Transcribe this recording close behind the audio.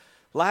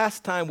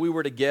Last time we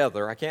were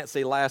together, I can't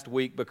say last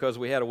week because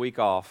we had a week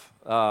off,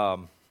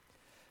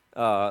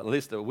 at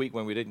least a week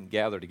when we didn't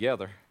gather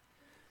together.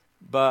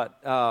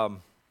 But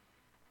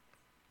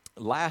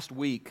last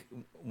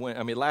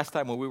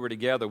time when we were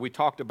together, we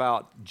talked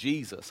about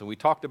Jesus, and we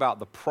talked about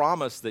the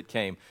promise that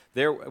came.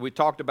 We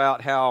talked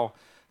about how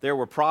there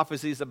were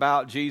prophecies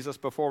about Jesus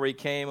before he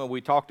came, and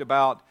we talked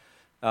about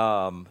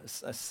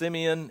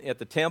Simeon at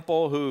the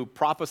temple who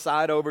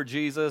prophesied over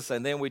Jesus,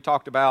 and then we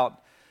talked about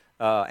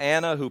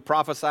Anna who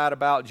prophesied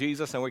about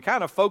Jesus, and we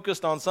kind of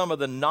focused on some of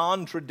the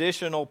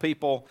non-traditional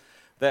people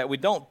that we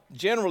don't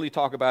generally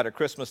talk about at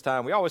Christmas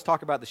time. We always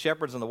talk about the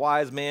shepherds and the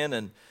wise men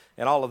and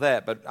all of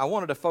that, but I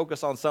wanted to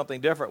focus on something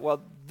different.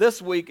 Well,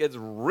 this week it's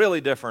really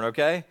different,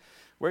 okay?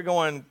 We're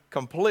going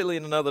completely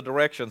in another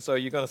direction, so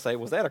you're going to say,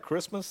 was that a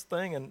Christmas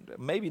thing? And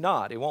maybe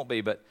not, it won't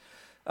be, but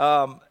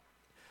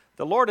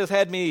the Lord has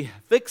had me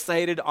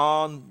fixated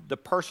on the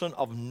person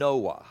of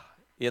Noah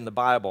in the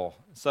Bible.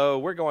 So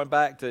we're going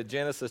back to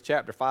Genesis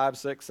chapter 5,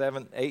 6,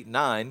 7, 8,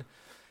 9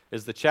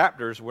 is the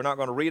chapters. We're not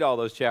going to read all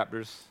those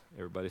chapters.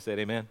 Everybody said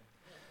amen.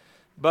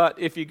 But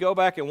if you go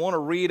back and want to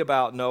read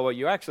about Noah,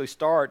 you actually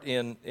start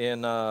in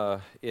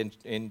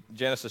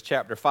Genesis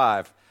chapter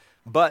 5.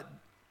 But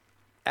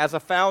as a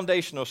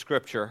foundational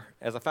scripture,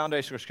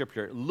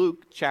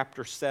 Luke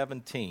chapter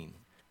 17.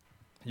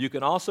 You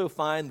can also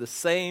find the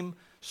same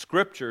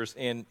scriptures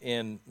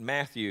in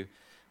Matthew,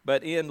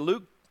 but in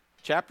Luke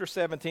chapter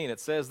 17, it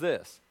says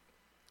this.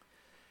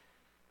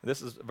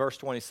 This is verse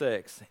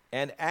 26.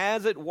 And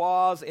as it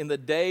was in the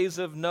days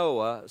of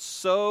Noah,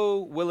 so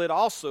will it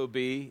also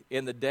be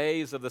in the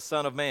days of the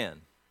Son of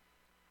Man.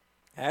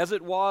 As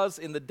it was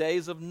in the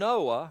days of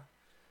Noah,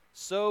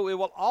 so it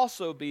will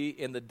also be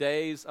in the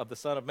days of the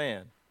Son of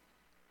Man.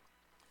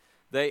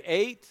 They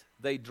ate,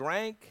 they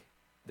drank,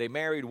 they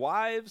married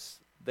wives,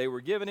 they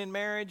were given in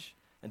marriage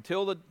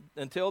until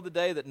the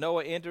day that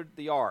Noah entered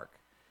the ark,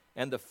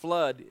 and the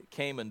flood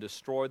came and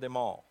destroyed them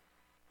all.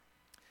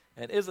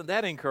 And isn't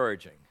that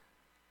encouraging?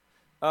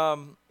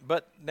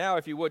 But now,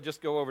 if you would,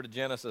 just go over to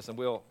Genesis, and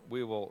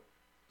we will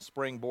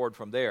springboard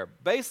from there.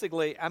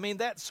 Basically,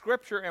 that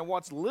scripture and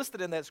what's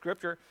listed in that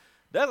scripture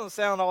doesn't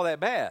sound all that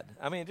bad.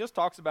 It just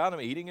talks about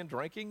them eating and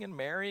drinking and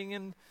marrying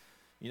and,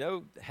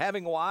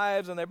 having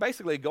wives, and they're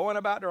basically going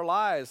about their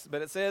lives.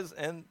 But it says,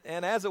 and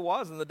as it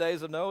was in the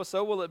days of Noah,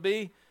 so will it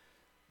be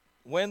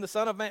when the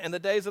Son of Man, in the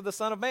days of the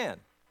Son of Man.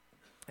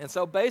 And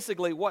so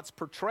basically what's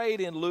portrayed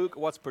in Luke,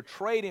 what's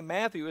portrayed in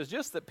Matthew is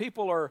just that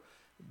people are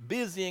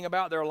busying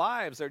about their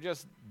lives. They're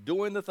just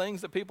doing the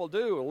things that people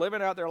do,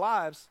 living out their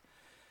lives.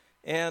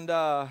 And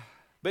but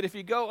if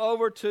you go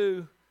over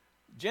to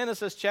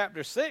Genesis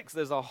chapter 6,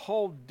 there's a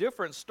whole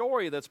different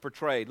story that's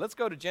portrayed. Let's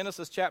go to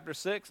Genesis chapter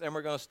 6, and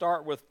we're going to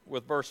start with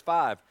verse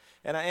 5.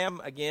 And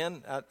I've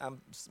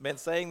been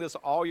saying this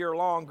all year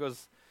long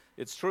because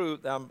it's true.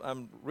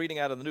 I'm reading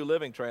out of the New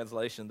Living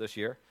Translation this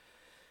year.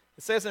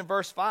 It says in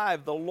verse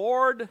 5, the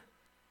Lord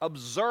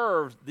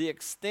observed the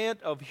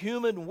extent of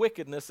human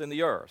wickedness in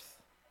the earth.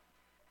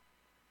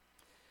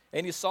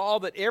 And he saw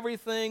that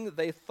everything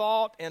they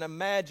thought and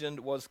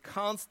imagined was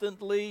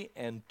constantly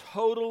and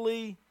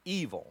totally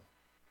evil.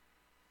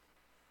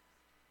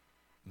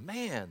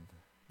 Man,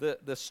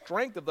 the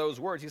strength of those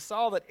words. He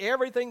saw that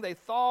everything they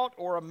thought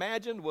or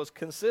imagined was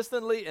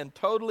consistently and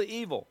totally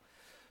evil.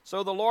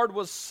 So the Lord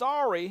was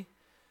sorry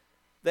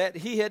that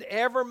he had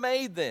ever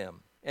made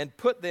them and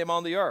put them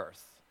on the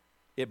earth.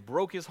 It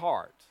broke his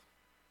heart.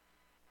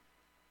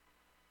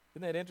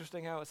 Isn't that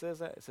interesting how it says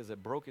that? It says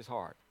it broke his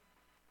heart.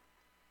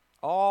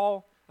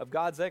 All of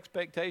God's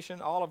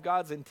expectation, all of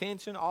God's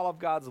intention, all of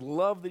God's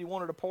love that he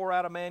wanted to pour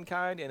out of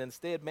mankind, and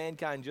instead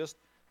mankind just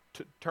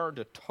turned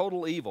to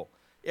total evil.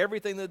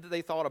 Everything that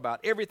they thought about,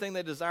 everything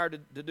they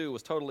desired to do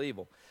was total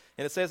evil.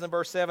 And it says in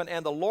verse 7,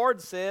 and the Lord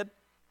said,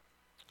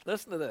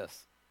 listen to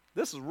this.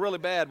 This is really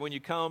bad when you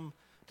come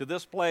to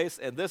this place,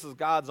 and this is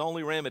God's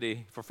only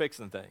remedy for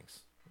fixing things,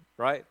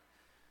 right?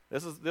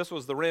 This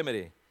was the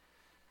remedy.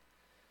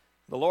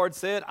 The Lord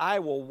said, I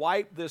will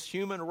wipe this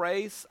human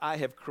race I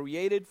have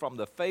created from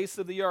the face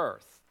of the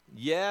earth.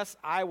 Yes,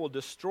 I will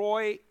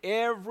destroy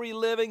every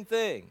living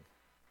thing.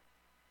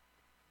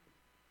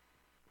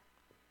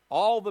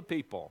 All the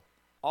people,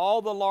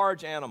 all the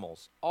large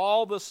animals,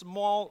 all the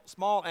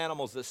small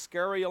animals that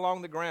scurry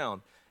along the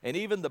ground, and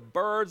even the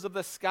birds of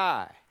the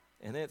sky.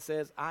 And then it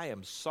says, I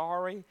am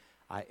sorry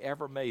I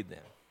ever made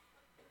them.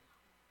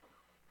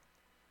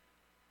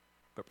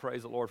 But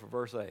praise the Lord for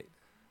verse 8.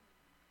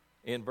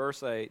 In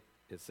verse 8,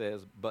 it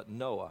says, but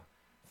Noah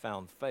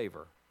found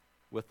favor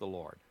with the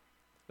Lord.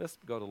 Let's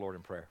go to the Lord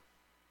in prayer.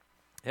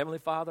 Heavenly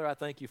Father, I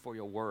thank you for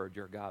your word,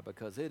 your God,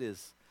 because it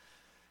is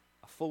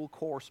a full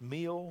course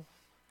meal.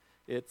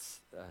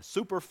 It's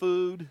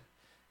superfood.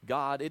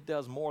 God, it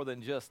does more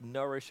than just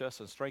nourish us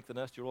and strengthen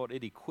us, dear Lord.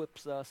 It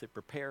equips us, it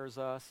prepares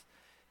us,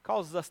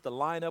 causes us to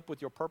line up with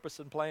your purpose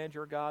and plan,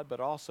 dear God, but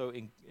also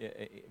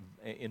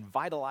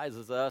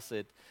vitalizes us.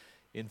 It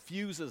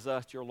infuses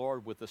us, dear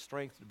Lord, with the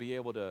strength to be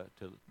able to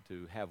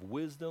have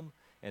wisdom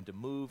and to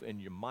move in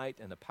your might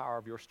and the power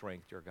of your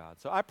strength, dear God.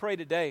 So I pray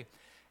today,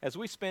 as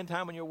we spend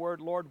time in your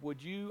word, Lord,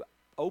 would you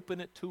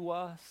open it to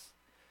us?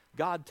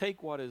 God,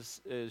 take what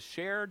is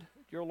shared,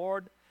 dear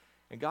Lord.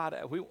 And God,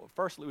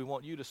 firstly, we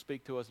want you to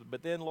speak to us.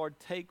 But then, Lord,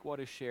 take what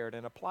is shared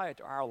and apply it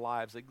to our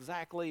lives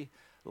exactly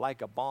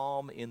like a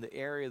balm in the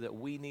area that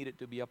we need it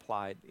to be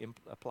applied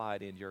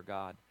in, dear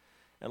God.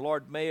 And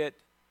Lord, may it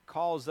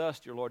cause us,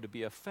 dear Lord, to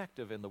be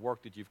effective in the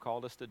work that you've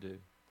called us to do.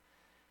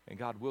 And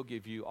God, we'll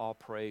give you all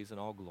praise and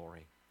all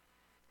glory.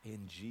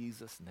 In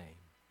Jesus'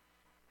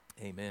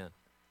 name, amen.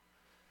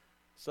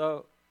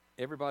 So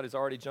everybody's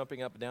already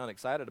jumping up and down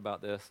excited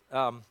about this.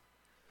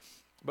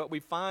 But we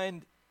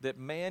find that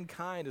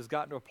mankind has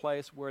gotten to a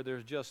place where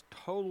there's just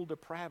total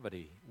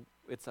depravity.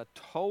 It's a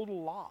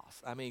total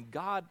loss. I mean,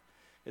 God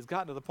has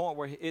gotten to the point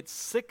where it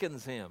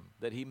sickens him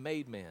that he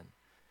made man.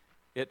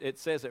 It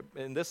says,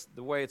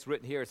 the way it's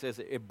written here, it says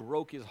it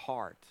broke his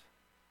heart.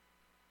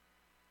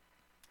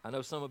 I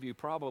know some of you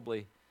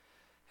probably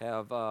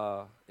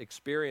have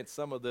experienced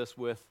some of this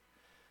with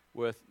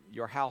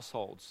your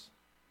households.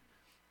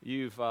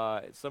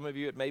 Some of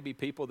you, it may be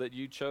people that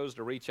you chose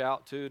to reach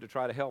out to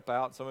try to help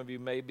out. Some of you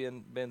may have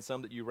been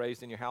some that you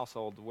raised in your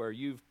household where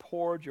you've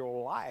poured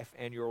your life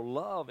and your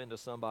love into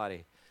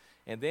somebody.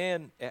 And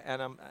then,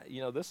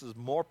 this is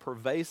more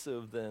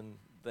pervasive than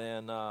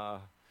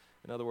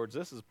in other words,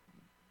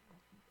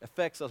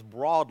 affects us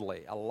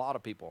broadly, a lot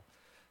of people.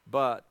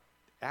 But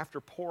after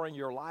pouring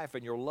your life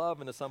and your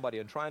love into somebody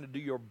and trying to do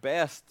your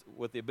best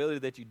with the ability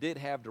that you did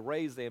have to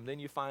raise them, then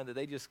you find that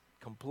they just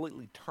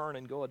completely turn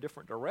and go a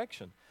different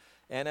direction.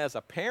 And as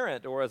a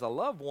parent or as a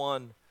loved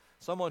one,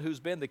 someone who's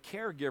been the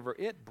caregiver,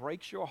 it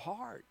breaks your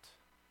heart.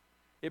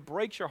 It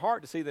breaks your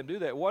heart to see them do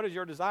that. What is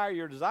your desire?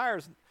 Your desire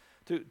is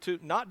to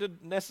not to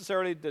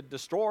necessarily to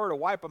destroy or to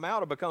wipe them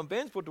out or become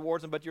vengeful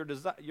towards them, but your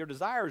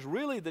desire is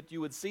really that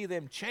you would see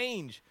them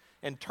change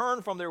and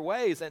turn from their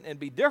ways and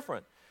be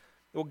different.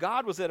 Well,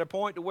 God was at a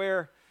point to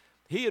where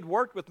he had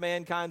worked with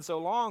mankind so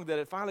long that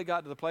it finally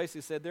got to the place he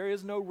said, there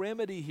is no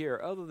remedy here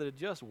other than to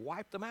just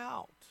wipe them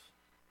out.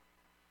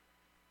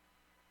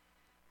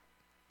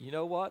 You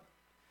know what?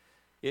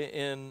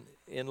 In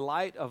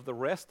light of the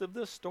rest of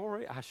this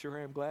story, I sure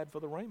am glad for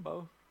the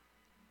rainbow.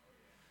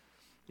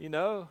 You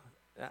know,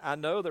 I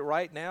know that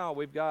right now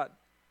we've got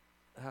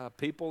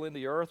people in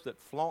the earth that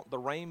flaunt the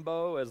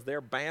rainbow as their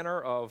banner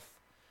of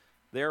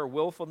their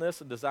willfulness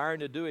and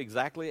desiring to do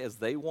exactly as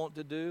they want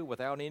to do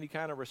without any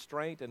kind of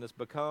restraint, and it's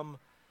become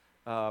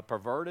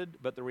perverted.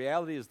 But the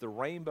reality is the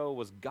rainbow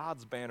was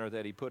God's banner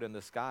that he put in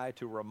the sky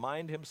to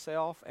remind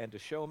himself and to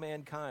show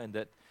mankind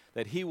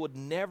that he would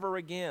never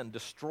again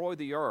destroy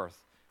the earth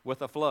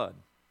with a flood.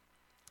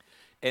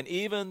 And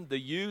even the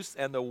use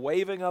and the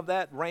waving of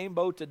that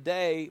rainbow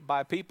today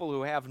by people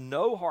who have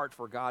no heart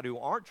for God, who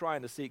aren't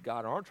trying to seek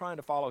God, aren't trying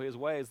to follow his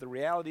ways, the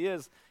reality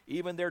is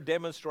even their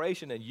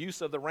demonstration and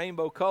use of the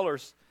rainbow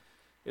colors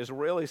is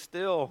really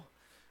still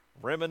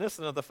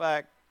reminiscent of the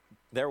fact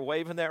they're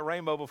waving that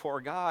rainbow before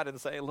God and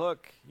saying,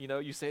 look,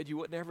 you said you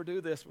would never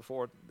do this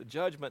before. The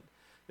judgment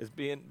is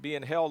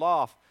being held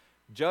off.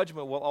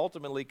 Judgment will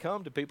ultimately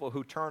come to people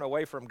who turn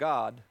away from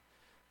God.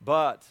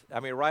 But,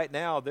 right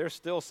now, there's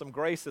still some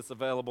grace that's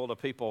available to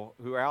people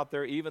who are out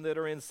there, even that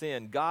are in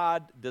sin.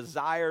 God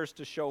desires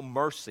to show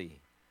mercy.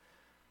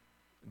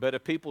 But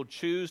if people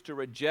choose to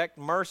reject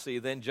mercy,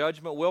 then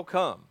judgment will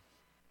come.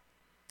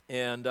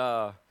 And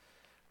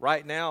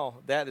right now,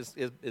 that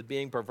is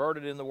being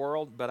perverted in the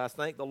world. But I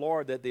thank the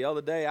Lord that the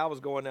other day I was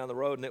going down the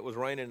road and it was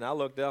raining, and I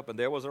looked up and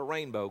there was a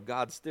rainbow.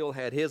 God still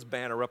had his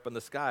banner up in the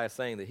sky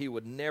saying that he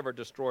would never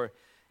destroy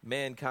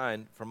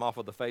mankind from off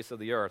of the face of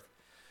the earth.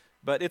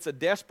 But it's a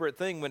desperate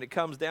thing when it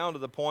comes down to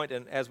the point,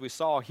 and as we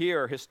saw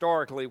here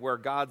historically, where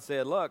God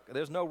said, look,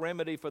 there's no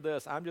remedy for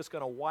this. I'm just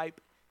going to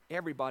wipe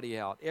everybody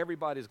out.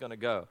 Everybody's going to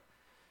go.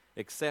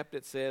 Except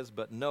it says,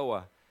 but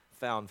Noah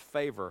found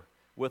favor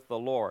with the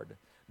Lord.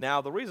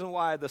 Now, the reason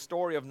why the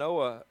story of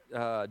Noah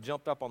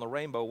jumped up on the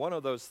rainbow, one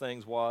of those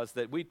things was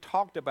that we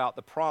talked about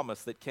the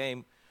promise that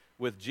came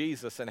with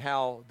Jesus and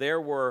how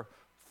there were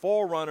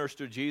forerunners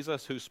to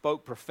Jesus who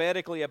spoke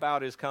prophetically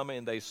about his coming,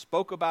 and they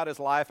spoke about his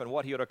life and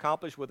what he would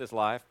accomplish with his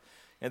life.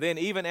 And then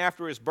even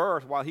after his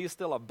birth, while he's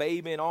still a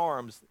babe in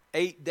arms,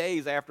 8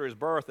 days after his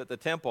birth at the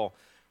temple,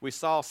 we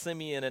saw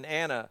Simeon and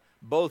Anna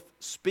both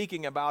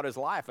speaking about his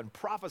life and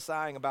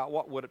prophesying about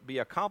what would be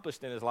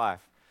accomplished in his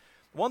life.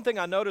 One thing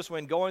I noticed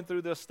when going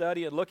through this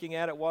study and looking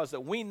at it was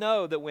that we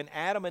know that when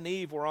Adam and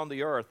Eve were on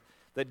the earth,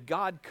 that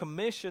God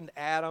commissioned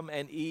Adam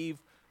and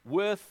Eve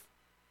with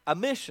a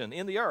mission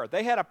in the earth.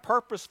 They had a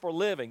purpose for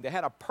living. They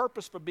had a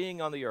purpose for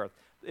being on the earth.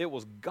 It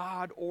was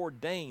God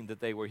ordained that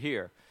they were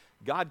here.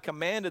 God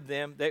commanded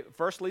them,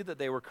 firstly, that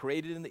they were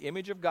created in the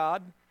image of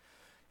God,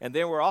 and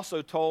then we're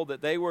also told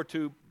that they were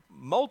to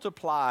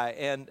multiply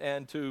and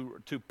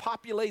to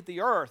populate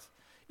the earth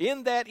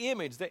in that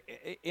image,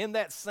 in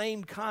that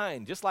same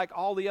kind. Just like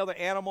all the other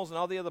animals and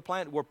all the other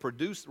plants were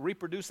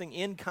reproducing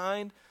in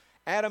kind,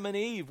 Adam and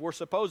Eve were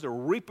supposed to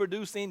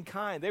reproduce in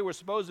kind. They were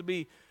supposed to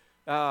be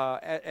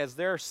as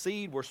their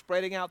seed were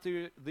spreading out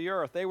through the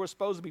earth, they were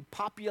supposed to be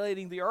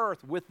populating the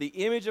earth with the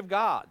image of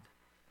God,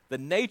 the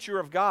nature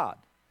of God.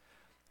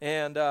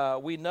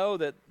 And we know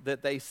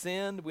that they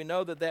sinned. We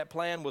know that that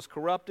plan was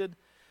corrupted.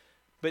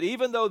 But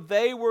even though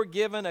they were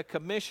given a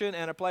commission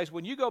and a place,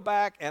 when you go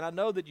back, and I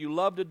know that you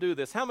love to do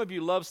this, how many of you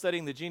love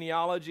studying the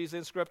genealogies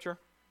in Scripture?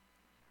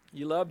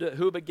 You love to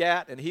who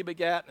begat, and he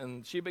begat,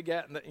 and she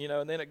begat, and,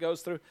 and then it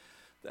goes through.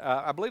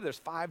 I believe there's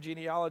 5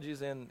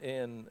 genealogies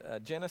in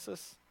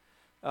Genesis.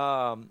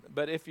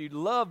 But if you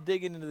love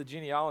digging into the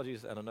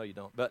genealogies, I don't know you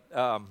don't, but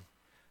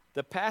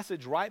the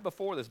passage right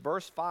before this,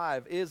 verse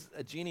 5, is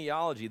a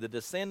genealogy, the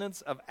descendants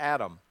of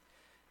Adam.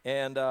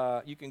 And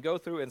you can go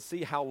through and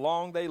see how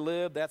long they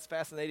lived. That's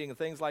fascinating and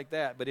things like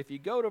that. But if you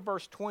go to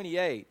verse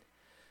 28,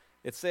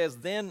 it says,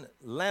 then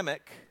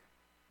Lamech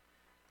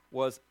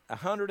was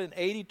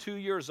 182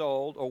 years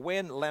old, or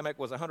when Lamech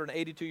was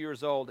 182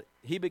 years old,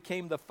 he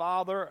became the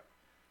father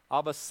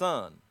of a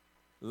son.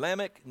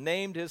 Lamech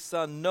named his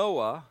son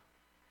Noah,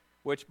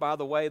 which, by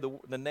the way,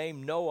 the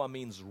name Noah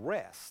means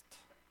rest.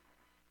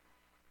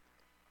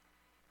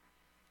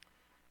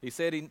 He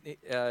said he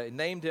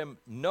named him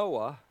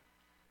Noah,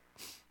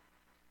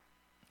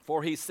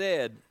 for he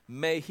said,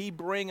 may he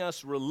bring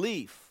us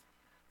relief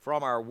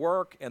from our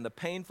work and the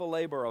painful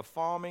labor of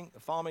farming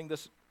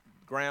this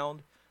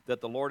ground that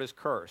the Lord has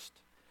cursed.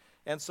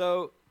 And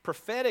so,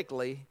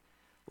 prophetically,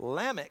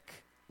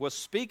 Lamech was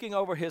speaking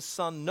over his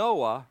son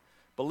Noah,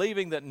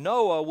 believing that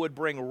Noah would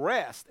bring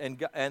rest and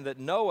that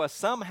Noah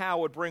somehow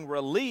would bring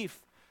relief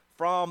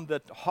from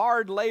the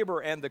hard labor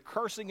and the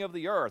cursing of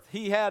the earth.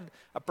 He had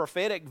a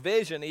prophetic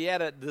vision. He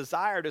had a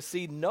desire to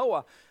see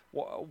Noah.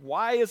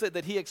 Why is it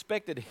that he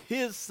expected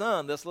his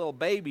son, this little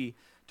baby,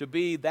 to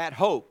be that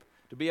hope,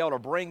 to be able to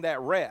bring that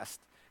rest?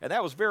 And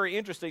that was very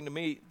interesting to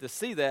me to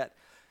see that.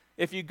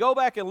 If you go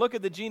back and look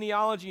at the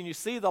genealogy and you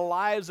see the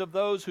lives of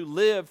those who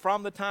lived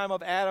from the time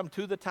of Adam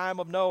to the time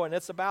of Noah, and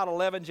it's about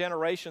 11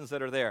 generations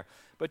that are there.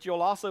 But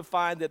you'll also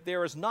find that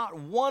there is not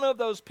one of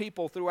those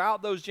people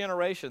throughout those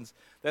generations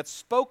that's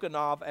spoken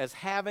of as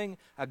having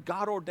a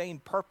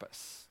God-ordained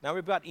purpose. Now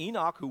we've got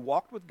Enoch, who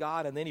walked with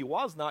God, and then he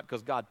was not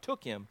because God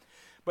took him.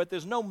 But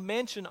there's no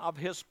mention of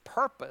his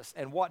purpose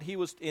and what he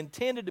was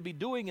intended to be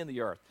doing in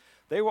the earth.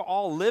 They were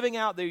all living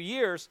out their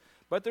years,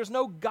 but there's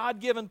no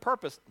God-given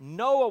purpose.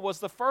 Noah was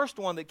the first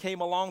one that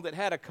came along that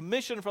had a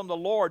commission from the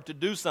Lord to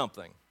do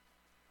something.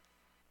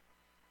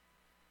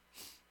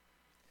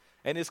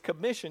 And his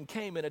commission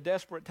came in a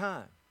desperate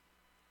time.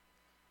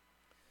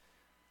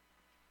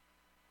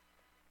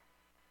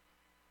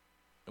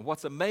 And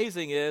what's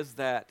amazing is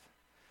that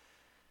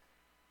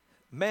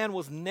man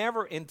was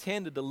never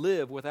intended to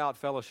live without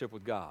fellowship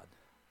with God.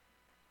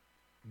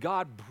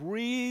 God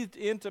breathed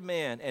into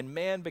man, and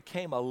man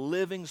became a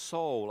living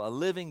soul, a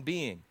living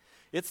being.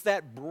 It's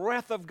that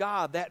breath of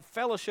God, that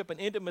fellowship and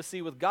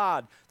intimacy with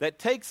God that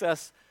takes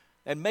us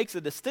and makes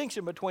a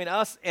distinction between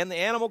us and the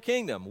animal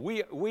kingdom.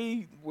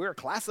 We're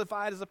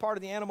classified as a part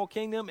of the animal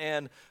kingdom,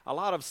 and a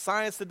lot of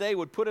science today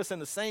would put us in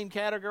the same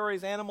category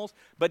as animals,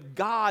 but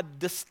God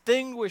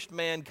distinguished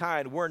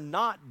mankind. We're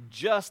not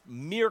just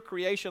mere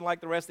creation like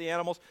the rest of the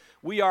animals.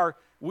 We are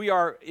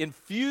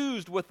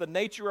infused with the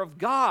nature of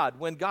God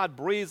when God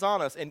breathes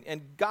on us,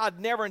 and God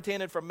never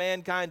intended for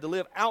mankind to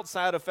live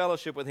outside of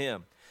fellowship with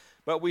Him.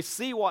 But we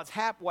see what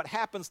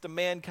happens to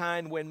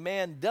mankind when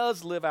man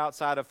does live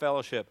outside of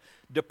fellowship.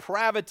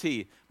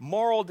 Depravity,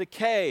 moral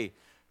decay,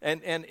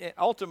 and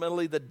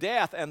ultimately the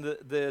death and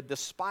the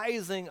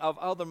despising of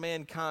other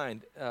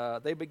mankind.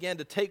 They began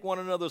to take one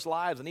another's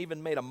lives and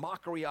even made a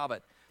mockery of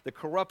it. The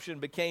corruption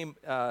became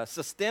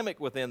systemic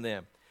within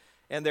them.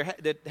 And there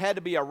had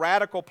to be a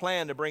radical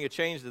plan to bring a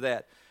change to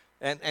that.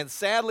 And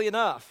sadly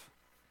enough,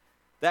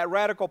 that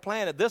radical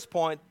plan, at this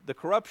point, the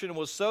corruption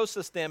was so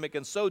systemic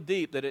and so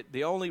deep that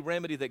the only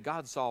remedy that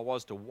God saw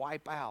was to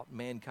wipe out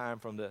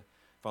mankind from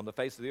the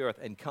face of the earth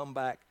and come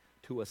back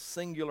to a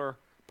singular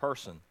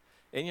person.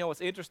 And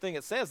what's interesting,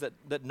 it says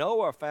that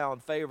Noah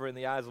found favor in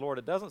the eyes of the Lord.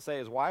 It doesn't say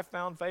his wife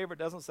found favor. It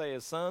doesn't say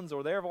his sons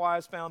or their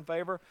wives found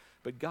favor.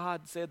 But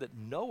God said that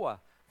Noah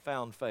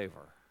found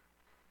favor.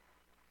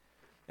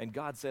 And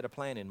God set a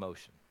plan in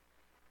motion.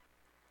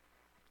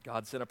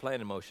 God set a plan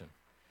in motion.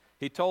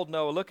 He told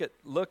Noah, look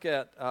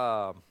at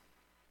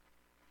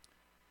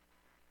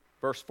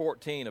verse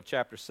 14 of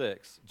chapter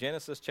 6.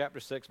 Genesis chapter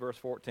 6, verse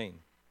 14.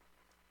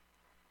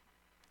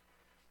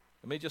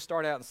 Let me just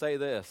start out and say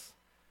this.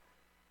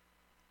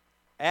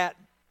 At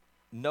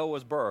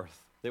Noah's birth,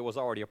 there was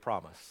already a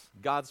promise.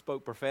 God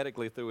spoke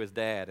prophetically through his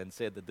dad and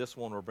said that this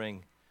one will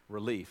bring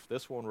relief.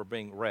 This one will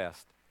bring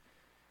rest.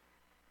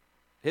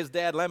 His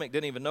dad, Lamech,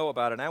 didn't even know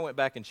about it, and I went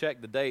back and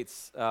checked the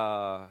dates.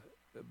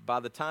 By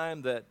the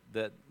time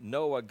that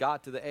Noah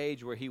got to the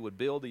age where he would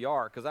build the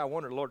ark, because I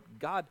wondered, Lord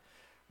God,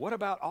 what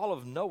about all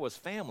of Noah's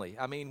family?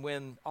 I mean,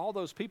 when all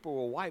those people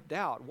were wiped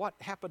out, what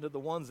happened to the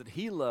ones that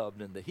he loved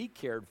and that he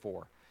cared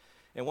for?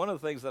 And one of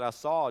the things that I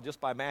saw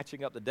just by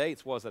matching up the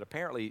dates was that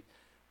apparently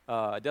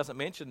it doesn't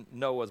mention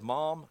Noah's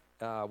mom.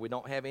 We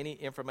don't have any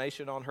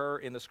information on her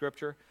in the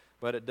scripture,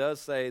 but it does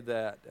say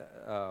that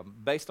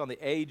based on the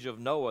age of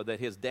Noah, that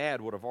his dad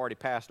would have already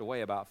passed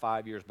away about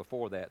 5 years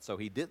before that, so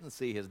he didn't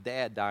see his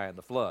dad die in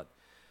the flood.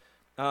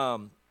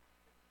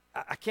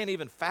 I can't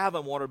even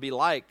fathom what it would be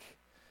like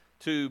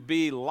to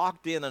be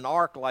locked in an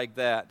ark like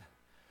that.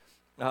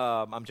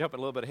 I'm jumping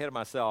a little bit ahead of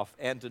myself.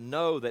 And to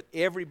know that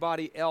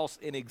everybody else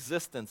in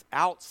existence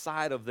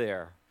outside of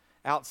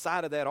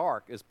that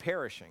ark is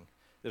perishing.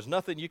 There's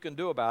nothing you can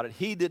do about it.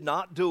 He did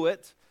not do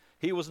it.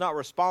 He was not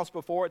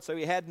responsible for it, so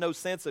he had no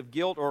sense of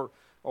guilt or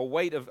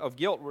weight of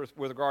guilt with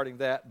regarding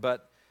that.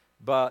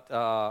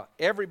 But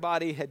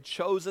everybody had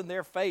chosen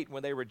their fate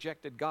when they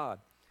rejected God,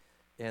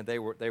 and they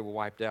were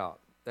wiped out.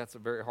 That's a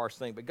very harsh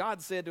thing. But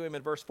God said to him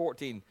in verse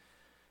 14,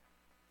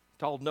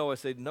 told Noah,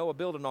 said, Noah,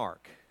 build an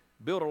ark.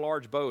 Build a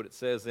large boat, it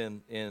says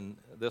in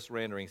this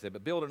rendering. He said,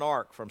 but build an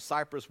ark from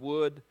cypress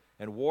wood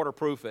and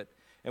waterproof it.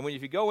 And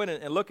if you go in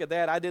and look at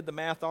that, I did the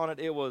math on it.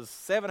 It was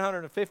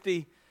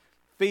 750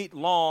 feet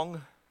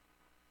long.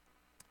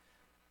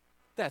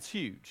 That's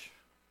huge.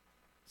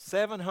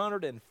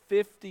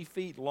 750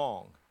 feet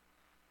long.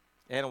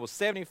 And it was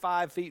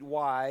 75 feet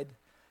wide,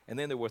 and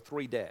then there were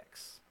 3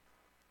 decks.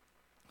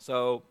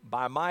 So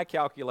by my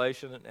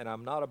calculation, and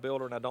I'm not a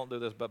builder and I don't do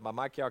this, but by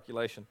my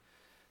calculation,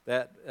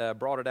 that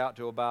brought it out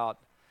to about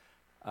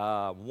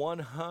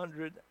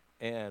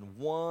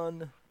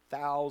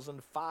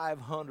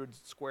 101,500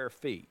 square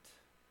feet.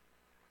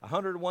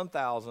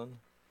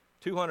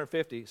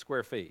 101,250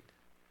 square feet.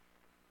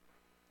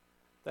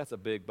 That's a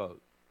big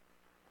boat.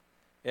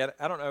 And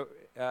I don't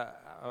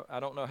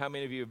know how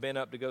many of you have been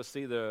up to go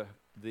see the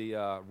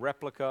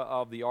replica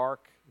of the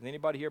ark. Has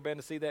anybody here been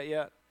to see that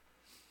yet?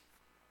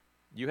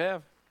 You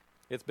have?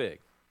 It's big.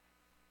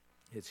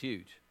 It's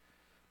huge.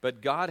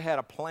 But God had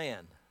a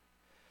plan.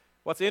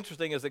 What's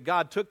interesting is that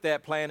God took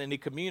that plan and he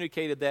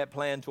communicated that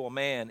plan to a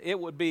man. It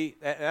would be,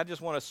 and I just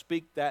want to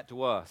speak that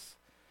to us.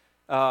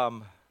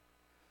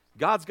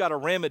 God's got a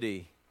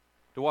remedy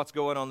to what's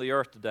going on the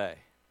earth today.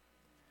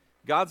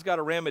 God's got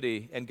a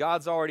remedy, and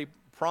God's already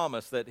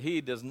promised that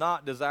he does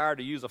not desire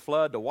to use a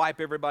flood to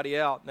wipe everybody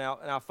out.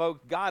 Now,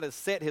 folks, God has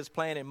set his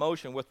plan in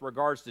motion with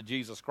regards to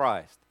Jesus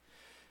Christ.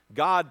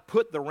 God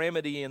put the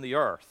remedy in the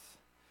earth.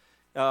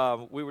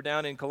 We were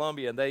down in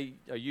Colombia, and they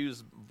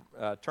use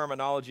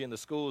terminology in the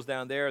schools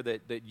down there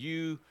that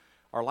you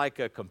are like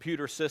a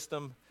computer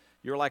system.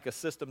 You're like a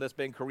system that's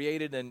been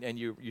created, and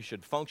you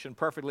should function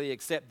perfectly,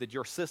 except that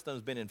your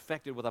system's been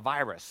infected with a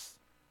virus.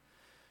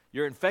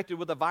 You're infected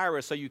with a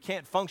virus, so you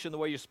can't function the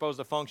way you're supposed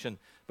to function.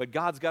 But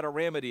God's got a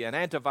remedy, an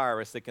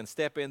antivirus that can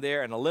step in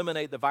there and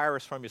eliminate the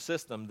virus from your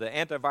system. The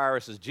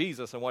antivirus is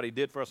Jesus and what he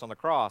did for us on the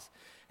cross.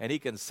 And he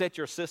can set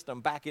your system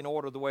back in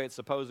order the way it's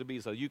supposed to be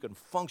so you can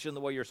function the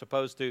way you're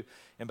supposed to.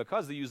 And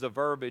because they use the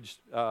verbiage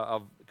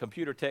of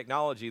computer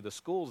technology, the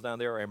schools down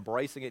there are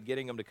embracing it,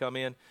 getting them to come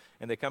in.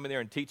 And they come in there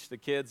and teach the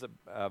kids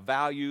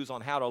values on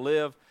how to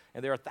live.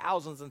 And there are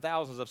thousands and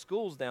thousands of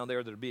schools down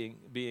there that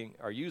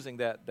are using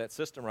that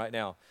system right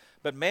now.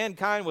 But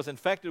mankind was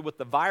infected with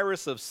the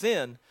virus of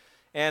sin,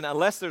 and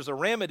unless there's a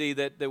remedy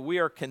that we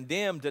are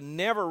condemned to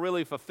never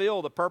really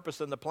fulfill the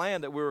purpose and the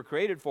plan that we were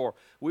created for,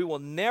 we will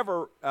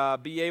never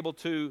be able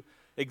to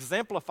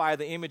exemplify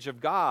the image of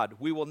God.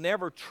 We will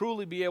never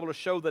truly be able to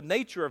show the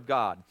nature of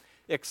God,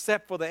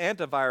 except for the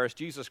antivirus,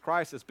 Jesus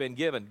Christ, has been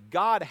given.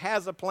 God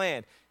has a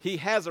plan. He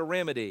has a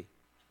remedy.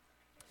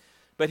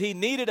 But he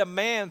needed a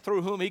man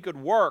through whom he could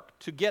work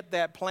to get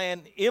that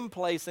plan in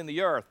place in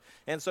the earth.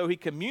 And so he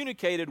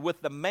communicated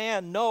with the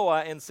man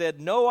Noah and said,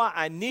 Noah,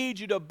 I need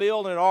you to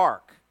build an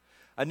ark.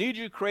 I need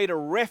you to create a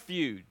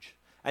refuge.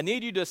 I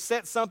need you to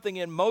set something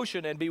in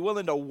motion and be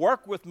willing to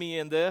work with me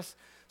in this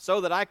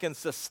so that I can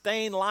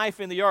sustain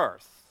life in the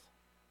earth.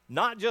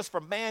 Not just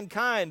for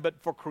mankind, but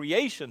for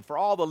creation, for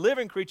all the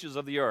living creatures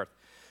of the earth.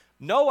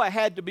 Noah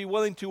had to be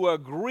willing to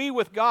agree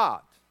with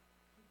God.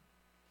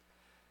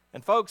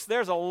 And folks,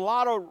 there's a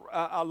lot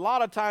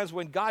of times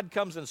when God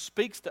comes and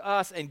speaks to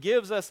us and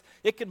gives us,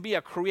 it can be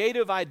a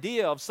creative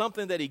idea of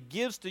something that he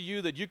gives to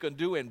you that you can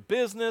do in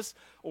business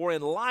or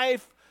in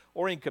life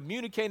or in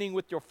communicating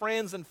with your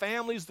friends and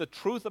families the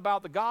truth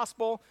about the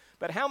gospel.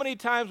 But how many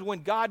times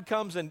when God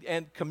comes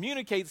and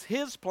communicates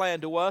his plan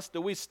to us,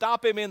 do we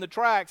stop him in the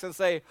tracks and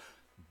say,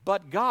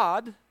 but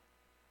God,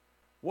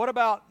 what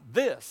about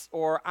this?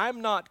 Or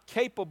I'm not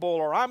capable,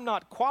 or I'm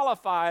not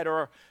qualified,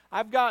 or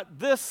I've got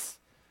this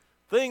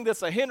thing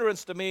that's a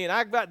hindrance to me, and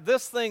I've got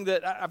this thing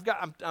that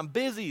I'm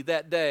busy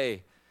that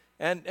day.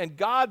 And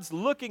God's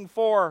looking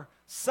for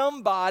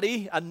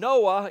somebody, a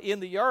Noah in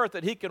the earth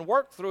that he can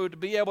work through to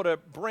be able to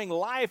bring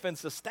life and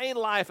sustain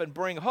life and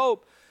bring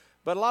hope.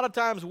 But a lot of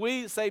times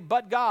we say,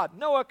 but God.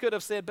 Noah could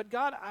have said, but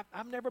God,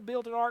 I've never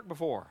built an ark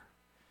before.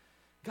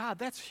 God,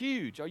 that's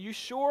huge. Are you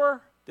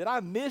sure? Did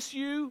I miss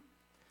you?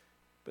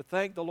 But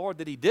thank the Lord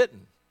that he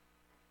didn't,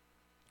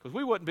 because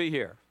we wouldn't be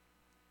here.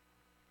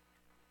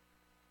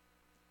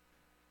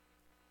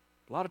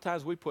 A lot of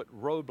times we put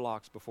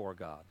roadblocks before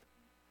God,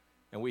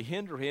 and we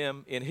hinder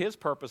him in his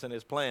purpose and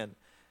his plan.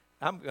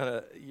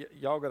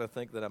 Y'all gonna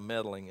think that I'm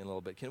meddling in a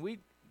little bit.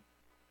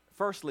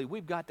 Firstly,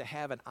 we've got to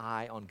have an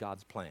eye on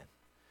God's plan.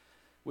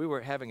 We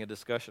were having a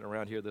discussion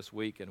around here this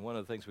week, and one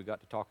of the things we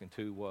got to talking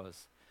to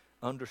was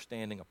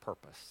understanding a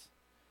purpose,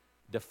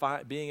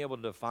 being able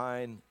to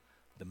define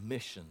the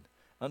mission,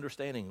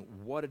 understanding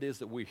what it is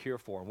that we're here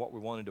for and what we're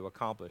wanting to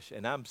accomplish.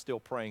 And I'm still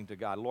praying to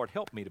God, Lord,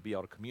 help me to be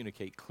able to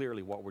communicate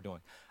clearly what we're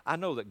doing. I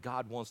know that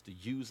God wants to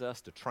use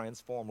us to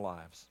transform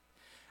lives.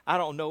 I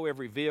don't know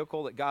every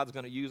vehicle that God's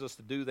going to use us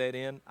to do that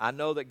in. I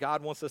know that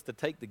God wants us to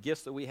take the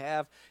gifts that we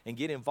have and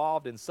get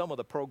involved in some of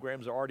the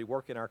programs that already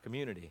work in our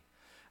community.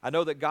 I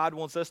know that God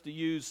wants us to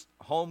use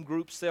home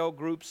groups, cell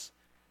groups,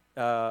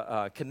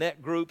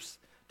 connect groups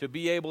to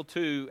be able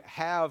to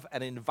have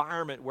an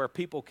environment where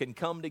people can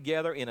come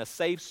together in a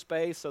safe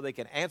space so they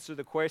can answer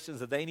the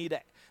questions that they need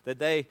that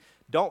they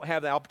don't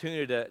have the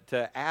opportunity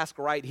to ask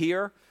right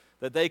here,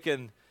 that they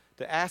can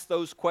to ask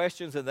those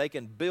questions and they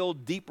can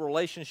build deep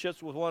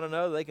relationships with one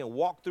another. They can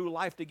walk through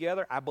life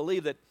together. I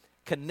believe that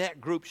connect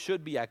groups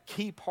should be a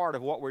key part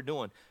of what we're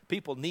doing.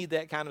 People need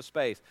that kind of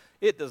space.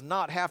 It does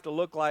not have to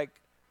look like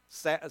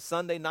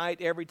Sunday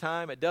night every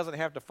time. It doesn't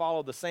have to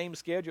follow the same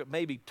schedule. It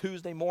may be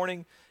Tuesday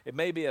morning. It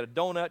may be at a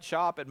donut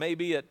shop. It may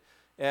be at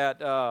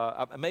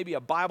maybe a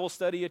Bible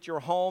study at your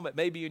home. It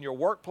may be in your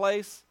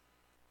workplace.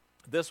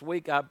 This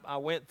week I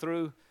went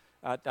through,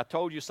 I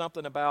told you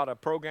something about a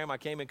program I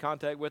came in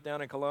contact with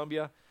down in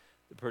Columbia,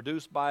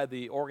 produced by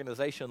the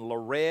organization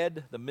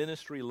Lared, the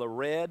ministry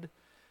Lared,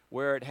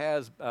 where it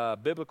has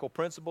biblical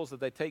principles that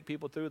they take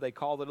people through. They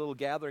call the little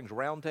gatherings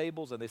round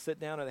tables, and they sit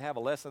down and they have a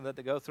lesson that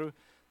they go through.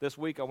 This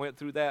week I went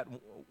through that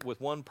with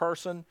one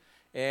person,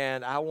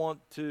 and I want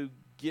to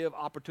give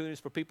opportunities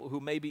for people who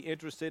may be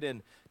interested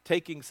in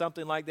taking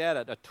something like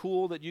that, a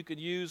tool that you could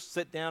use,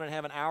 sit down and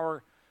have an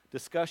hour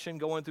discussion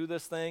going through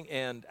this thing,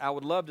 and I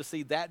would love to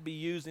see that be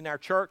used in our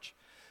church.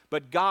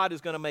 But God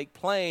is going to make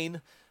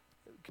plain.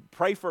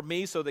 Pray for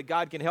me so that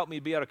God can help me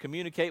be able to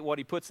communicate what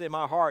he puts in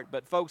my heart.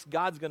 But folks,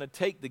 God's going to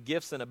take the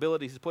gifts and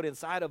abilities he's put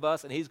inside of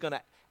us, and he's going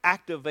to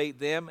activate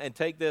them and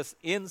take this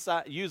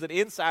inside, use it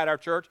inside our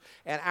church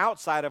and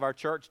outside of our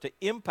church to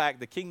impact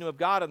the kingdom of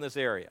God in this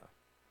area.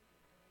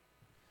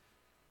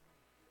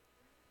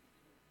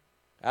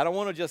 I don't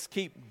want to just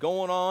keep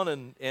going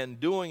on and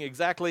doing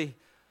exactly.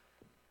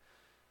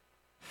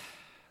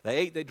 They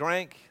ate, they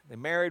drank, they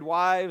married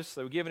wives,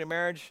 they were given in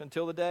marriage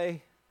until the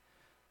day,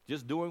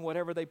 just doing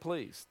whatever they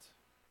pleased.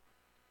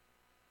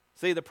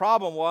 See, the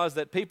problem was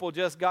that people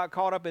just got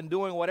caught up in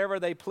doing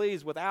whatever they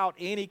pleased without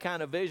any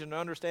kind of vision or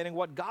understanding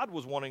what God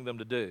was wanting them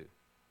to do.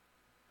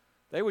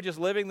 They were just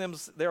living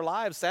their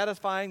lives,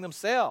 satisfying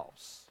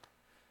themselves.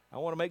 I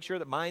want to make sure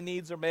that my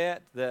needs are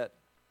met, that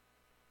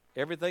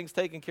everything's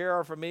taken care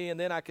of for me, and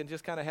then I can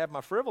just kind of have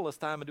my frivolous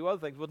time and do other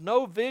things with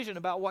no vision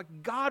about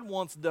what God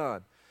wants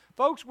done.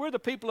 Folks, we're the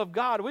people of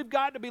God. We've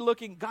got to be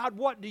looking, God,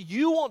 what do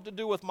you want to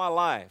do with my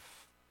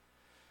life?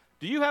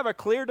 Do you have a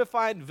clear,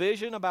 defined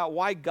vision about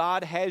why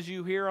God has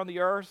you here on the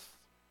earth?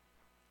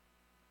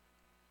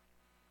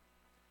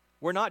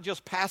 We're not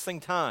just passing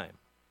time.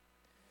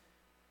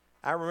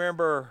 I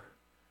remember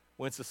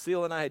when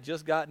Cecile and I had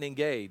just gotten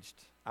engaged,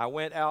 I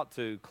went out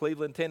to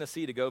Cleveland,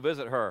 Tennessee to go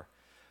visit her.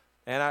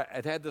 And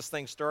I had this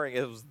thing stirring.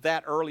 It was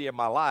that early in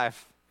my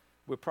life.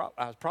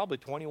 I was probably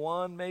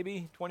 21,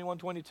 maybe, 21,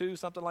 22,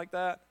 something like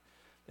that.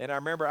 And I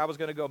remember I was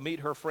going to go meet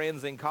her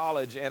friends in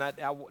college, and I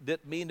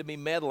didn't mean to be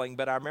meddling,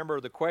 but I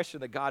remember the question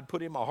that God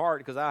put in my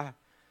heart because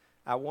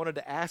I wanted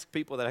to ask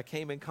people that I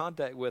came in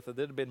contact with that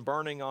had been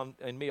burning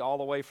in me all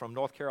the way from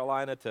North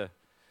Carolina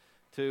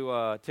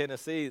to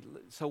Tennessee.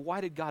 So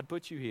why did God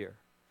put you here?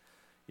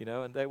 You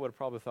know, and they would have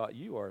probably thought,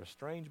 you are a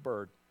strange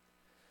bird.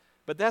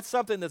 But that's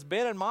something that's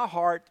been in my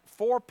heart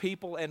for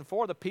people and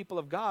for the people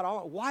of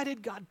God. Why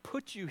did God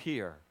put you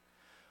here?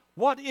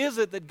 What is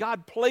it that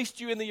God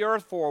placed you in the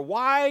earth for?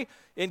 Why,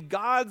 in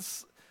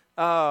God's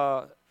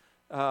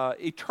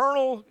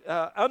eternal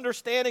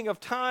understanding of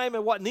time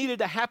and what needed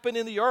to happen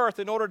in the earth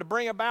in order to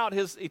bring about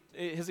his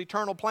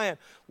eternal plan,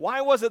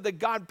 why was it that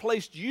God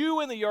placed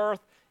you in the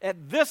earth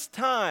at this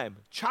time,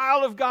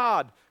 child of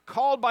God,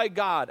 called by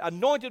God,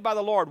 anointed by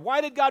the Lord? Why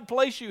did God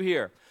place you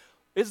here?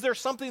 Is there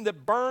something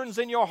that burns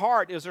in your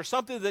heart? Is there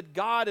something that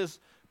God has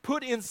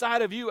put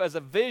inside of you as a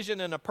vision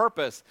and a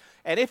purpose?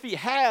 And if he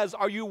has,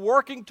 are you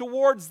working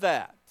towards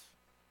that?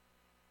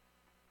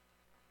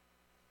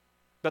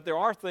 But there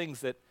are things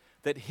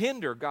that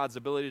hinder God's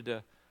ability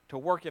to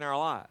work in our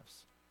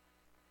lives.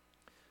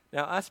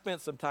 Now, I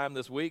spent some time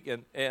this week,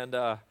 and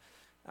I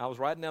was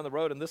riding down the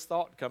road, and this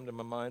thought came to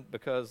my mind,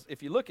 because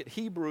if you look at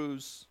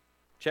Hebrews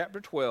chapter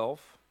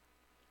 12,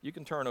 you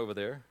can turn over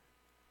there.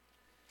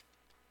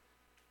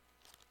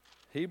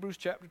 Hebrews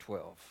chapter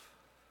 12.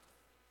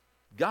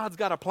 God's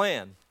got a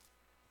plan.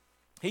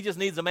 He just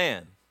needs a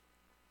man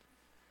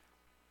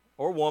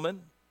or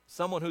woman,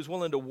 someone who's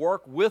willing to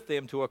work with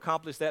him to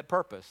accomplish that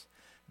purpose.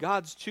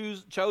 God's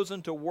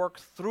chosen to work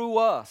through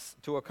us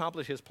to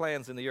accomplish his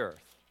plans in the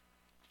earth.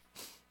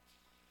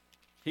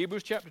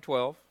 Hebrews chapter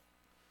 12,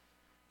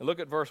 and look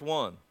at verse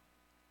 1.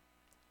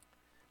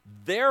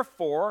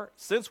 Therefore,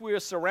 since we are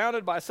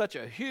surrounded by such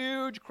a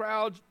huge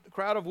crowd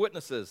of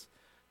witnesses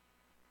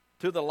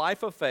to the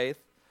life of faith,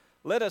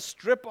 let us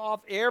strip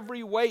off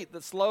every weight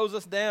that slows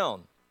us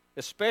down,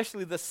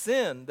 especially the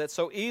sin that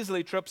so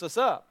easily trips us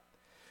up.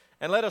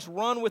 And let us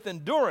run with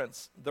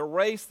endurance the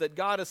race that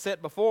God has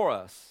set before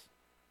us.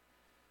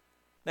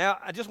 Now,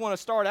 I just want to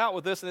start out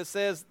with this, and it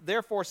says,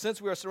 therefore,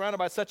 since we are surrounded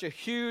by such a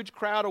huge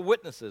crowd of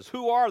witnesses.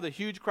 Who are the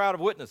huge crowd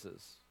of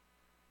witnesses?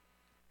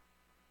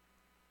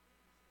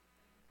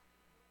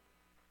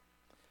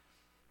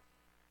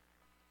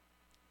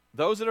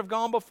 Those that have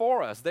gone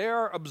before us. They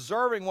are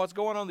observing what's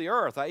going on the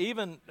earth. I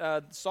even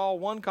saw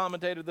one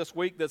commentator this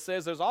week that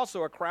says there's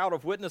also a crowd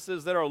of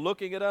witnesses that are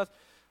looking at us,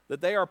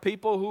 that they are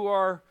people who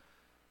are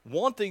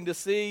wanting to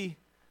see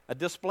a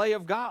display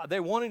of God.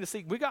 They're wanting to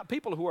see, we got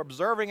people who are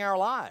observing our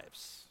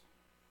lives,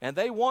 and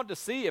they want to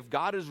see if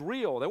God is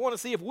real. They want to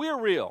see if we're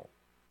real.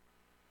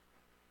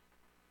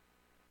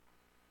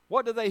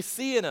 What do they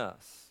see in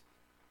us?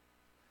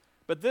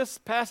 But this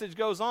passage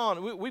goes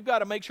on. We've got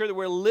to make sure that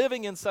we're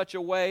living in such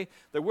a way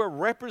that we're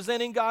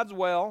representing God's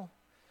well,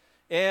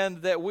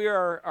 and that we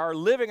are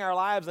living our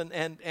lives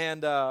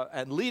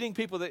and leading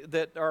people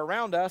that are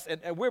around us,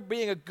 and we're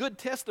being a good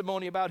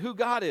testimony about who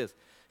God is.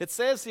 It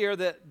says here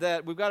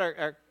that we've got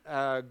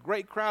a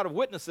great crowd of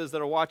witnesses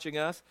that are watching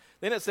us.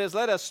 Then it says,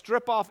 let us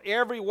strip off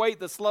every weight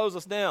that slows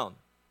us down.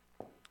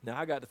 Now,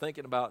 I got to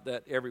thinking about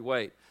that every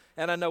weight.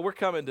 And I know we're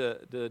coming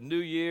to New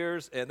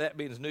Year's, and that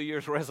means New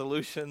Year's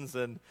resolutions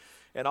and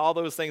all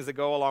those things that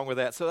go along with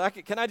that. So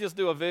can I just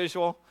do a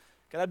visual?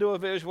 Can I do a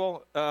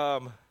visual?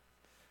 I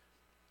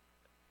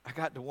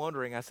got to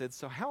wondering, I said,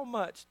 so how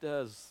much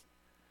does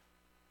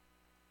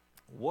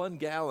 1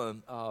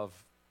 gallon of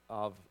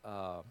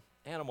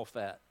animal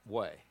fat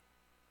weigh?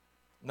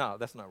 No,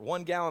 that's not.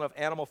 1 gallon of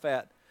animal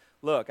fat.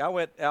 Look, I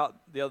went out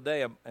the other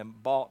day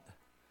and bought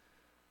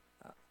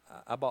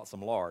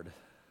some lard.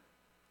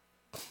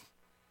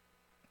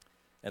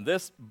 And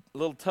this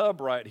little tub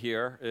right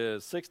here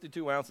is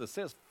 62 ounces. It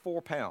says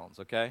 4 pounds,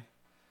 okay?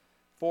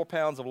 4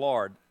 pounds of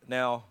lard.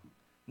 Now,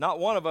 not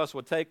one of us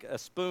would take a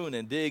spoon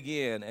and dig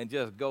in and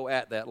just go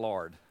at that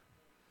lard.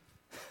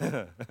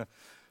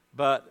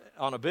 But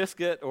on a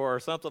biscuit or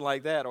something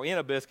like that, or in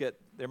a biscuit,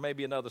 there may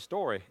be another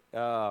story.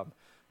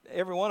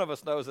 Every one of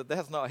us knows that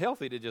that's not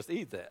healthy to just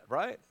eat that,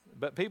 right?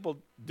 But people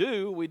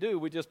do. We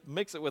just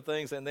mix it with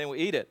things and then we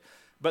eat it.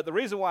 But the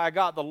reason why I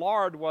got the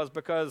lard was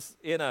because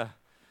in a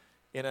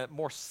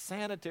more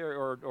sanitary,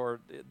 or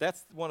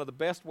that's one of the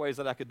best ways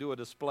that I could do a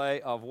display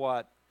of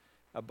what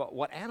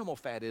animal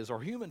fat is or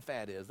human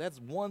fat is. That's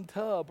 1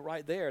 tub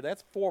right there.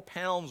 That's 4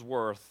 pounds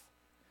worth.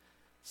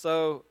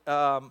 So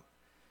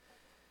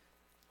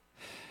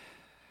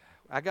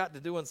I got to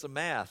doing some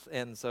math,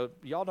 and so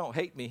y'all don't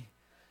hate me,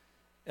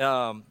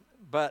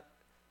 but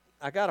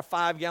I got a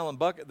 5-gallon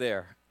bucket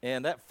there,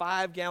 and that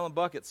 5-gallon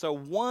bucket, so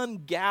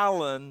 1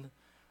 gallon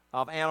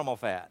of animal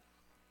fat.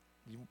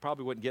 You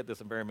probably wouldn't get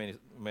this in very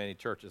many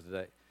churches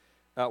today.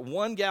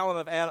 1 gallon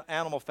of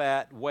animal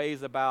fat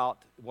weighs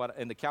about, what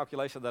in the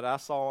calculation that I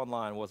saw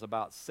online, was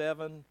about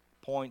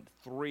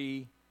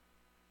 7.3.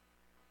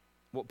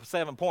 Well,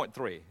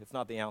 7.3. It's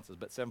not the ounces,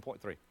 but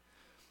 7.3.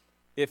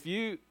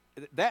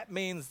 That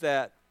means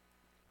that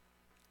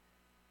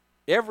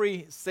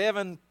every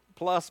 7+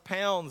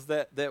 pounds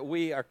that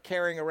we are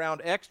carrying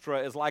around extra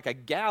is like a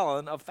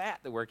gallon of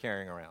fat that we're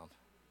carrying around.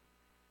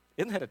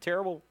 Isn't that a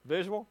terrible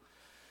visual?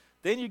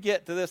 Then you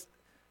get to this.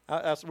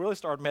 I really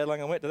started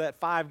meddling. I went to that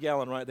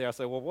 5-gallon right there. I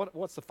said, well,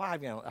 what's the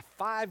 5-gallon? A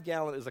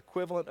 5-gallon is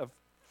equivalent of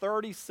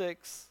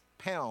 36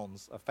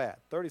 pounds of fat,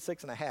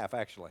 36 and a half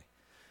actually.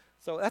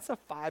 So that's a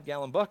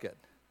 5-gallon bucket.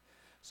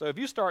 So if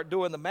you start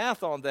doing the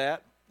math on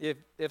that,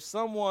 if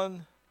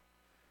someone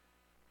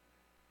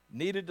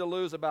needed to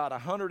lose about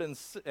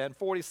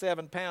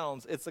 147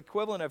 pounds, it's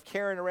equivalent of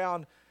carrying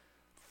around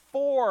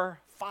 4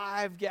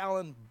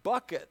 5-gallon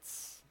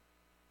buckets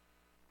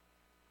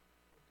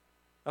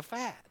of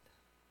fat.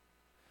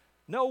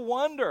 No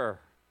wonder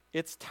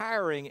it's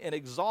tiring and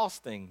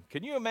exhausting.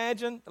 Can you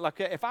imagine, like,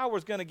 if I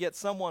was going to get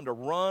someone to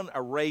run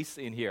a race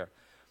in here,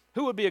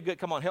 who would be a good,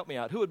 come on, help me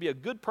out, who would be a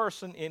good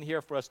person in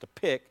here for us to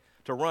pick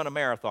to run a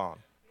marathon?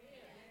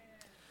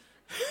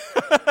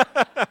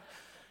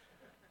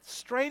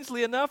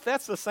 Strangely enough,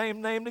 that's the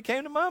same name that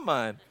came to my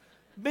mind.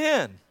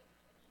 Ben.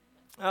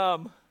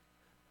 I've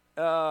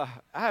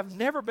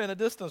never been a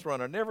distance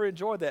runner, never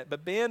enjoyed that,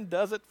 but Ben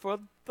does it for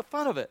the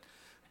fun of it.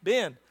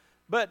 Ben.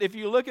 But if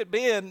you look at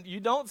Ben, you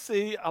don't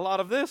see a lot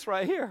of this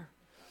right here.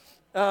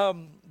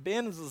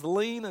 Ben is as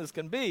lean as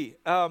can be.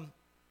 But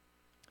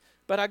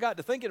I got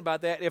to thinking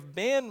about that. If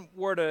Ben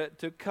were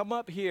to come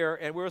up here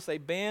and we were to say,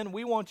 Ben,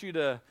 we want you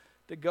to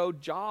go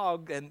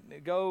jog and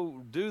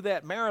go do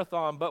that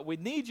marathon, but we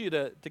need you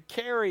to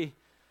carry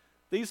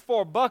these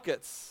 4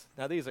 buckets.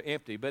 Now, these are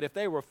empty, but if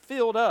they were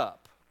filled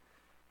up,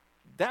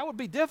 that would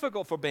be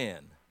difficult for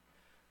Ben.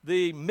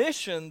 The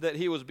mission that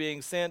he was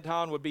being sent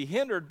on would be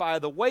hindered by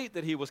the weight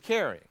that he was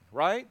carrying,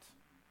 right?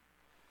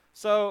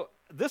 So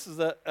this is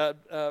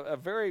a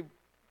very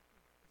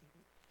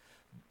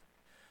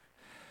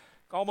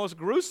almost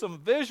gruesome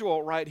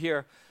visual right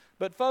here.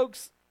 But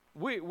folks,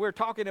 we're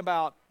talking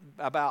about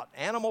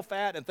animal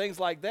fat and things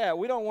like that.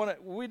 We don't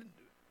want to.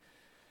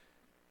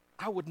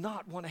 I would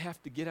not want to have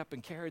to get up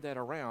and carry that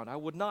around. I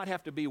would not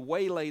have to be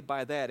waylaid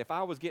by that. If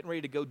I was getting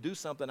ready to go do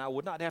something, I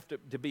would not have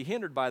to be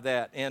hindered by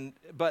that.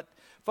 But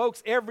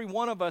folks, every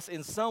one of us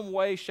in some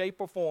way, shape,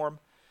 or form,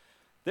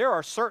 there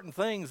are certain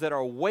things that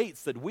are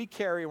weights that we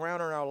carry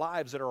around in our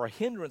lives that are a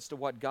hindrance to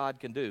what God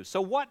can do.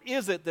 So what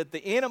is it that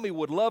the enemy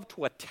would love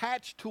to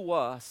attach to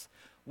us?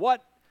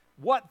 What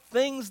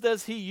things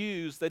does he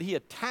use that he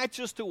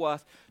attaches to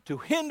us to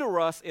hinder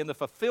us in the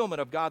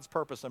fulfillment of God's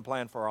purpose and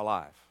plan for our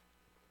life?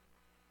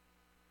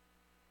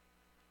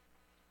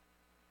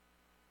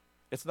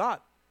 It's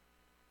not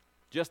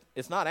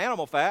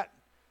animal fat.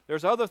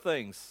 There's other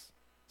things.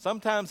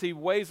 Sometimes he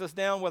weighs us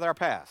down with our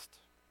past.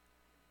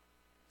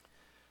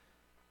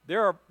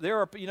 There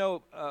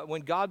are,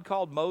 when God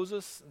called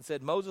Moses and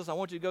said, Moses, I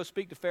want you to go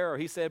speak to Pharaoh.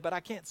 He said, but I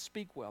can't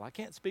speak well. I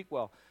can't speak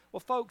well. Well,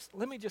 folks,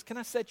 can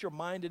I set your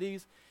mind at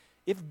ease?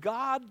 If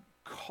God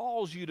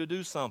calls you to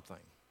do something,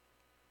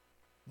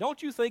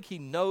 don't you think he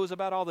knows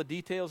about all the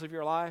details of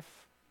your life?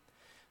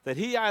 That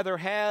he either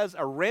has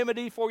a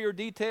remedy for your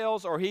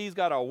details or he's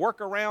got a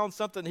workaround,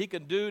 something he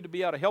can do to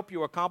be able to help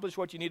you accomplish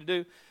what you need to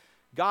do.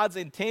 God's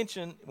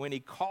intention when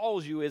he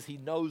calls you is he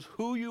knows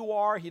who you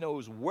are, he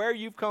knows where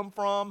you've come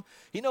from,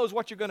 he knows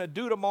what you're going to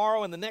do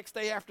tomorrow and the next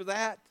day after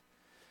that.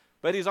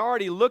 But he's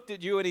already looked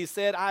at you and he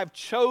said, I've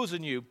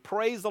chosen you.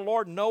 Praise the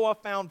Lord. Noah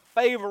found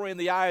favor in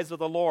the eyes of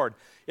the Lord.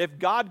 If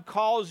God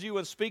calls you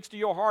and speaks to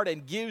your heart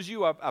and gives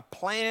you a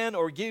plan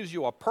or gives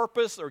you a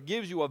purpose or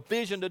gives you a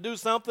vision to do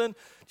something,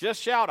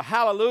 just shout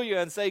hallelujah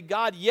and say,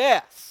 God,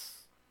 yes.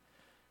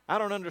 I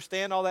don't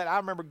understand all that. I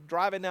remember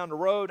driving down the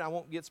road. I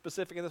won't get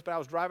specific in this, but I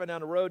was driving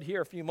down the road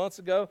here a few months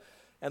ago,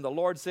 and the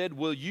Lord said,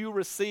 will you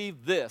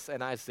receive this?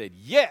 And I said,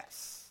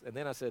 yes. And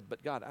then I said,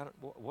 but God,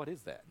 what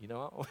is that?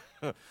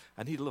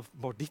 I need a little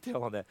more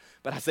detail on that.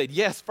 But I said,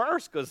 yes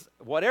first, because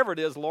whatever it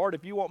is, Lord,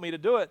 if you want me to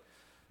do it,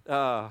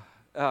 I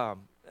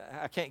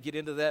can't get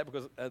into that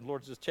because the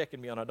Lord's just checking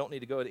me on. I don't need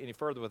to go any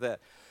further with that.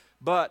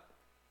 But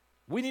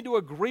we need to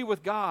agree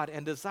with God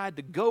and decide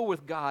to go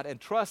with God and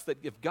trust that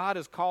if God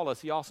has called us,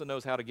 he also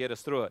knows how to get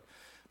us through it.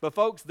 But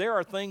folks, there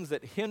are things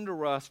that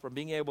hinder us from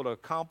being able to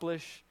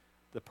accomplish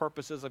the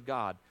purposes of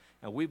God.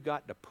 And we've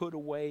got to put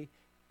away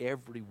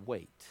every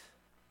weight.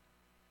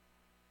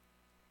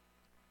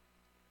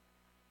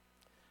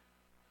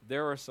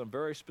 There are some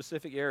very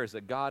specific areas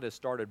that God has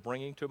started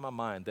bringing to my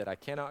mind that I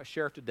cannot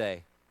share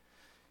today.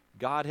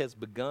 God has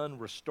begun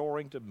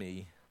restoring to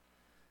me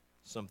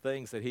some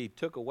things that he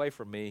took away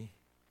from me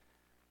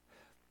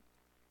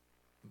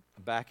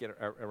back at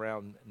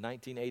around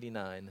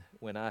 1989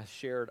 when I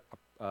shared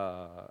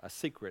a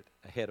secret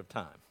ahead of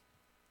time.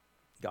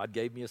 God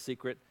gave me a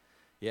secret.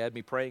 He had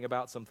me praying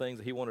about some things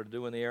that he wanted to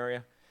do in the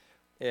area.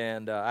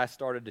 And I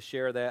started to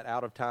share that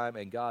out of time,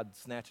 and God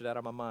snatched it out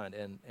of my mind.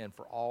 And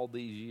for all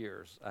these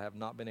years, I have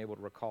not been able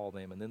to recall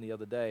them. And then the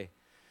other day,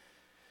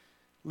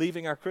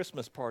 leaving our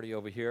Christmas party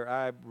over here,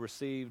 I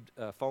received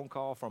a phone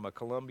call from a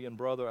Colombian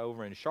brother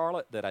over in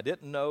Charlotte that I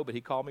didn't know, but he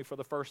called me for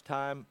the first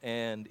time.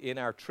 And in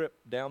our trip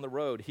down the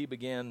road, he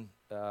began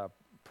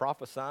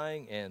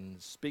prophesying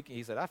and speaking.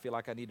 He said, I feel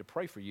like I need to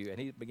pray for you. And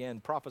he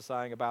began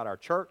prophesying about our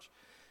church.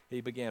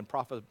 He began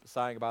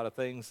prophesying about the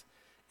things.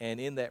 And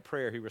in that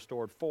prayer, he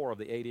restored 4 of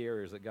the 8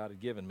 areas that God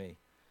had given me.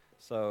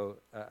 So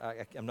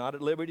I'm not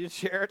at liberty to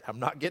share it. I'm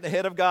not getting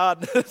ahead of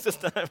God this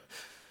time.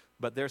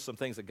 But there's some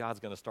things that God's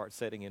going to start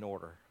setting in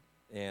order.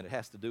 And it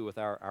has to do with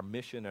our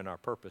mission and our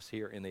purpose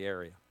here in the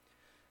area.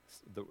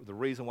 The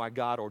reason why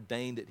God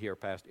ordained it here,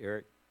 Pastor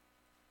Eric.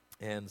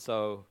 And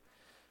so,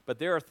 but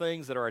there are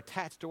things that are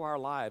attached to our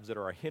lives that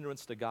are a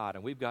hindrance to God.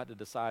 And we've got to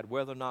decide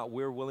whether or not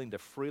we're willing to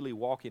freely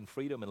walk in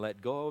freedom and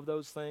let go of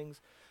those things.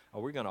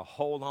 Or we're going to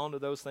hold on to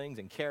those things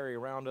and carry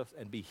around us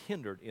and be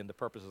hindered in the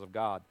purposes of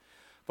God.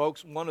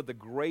 Folks, one of the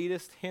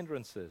greatest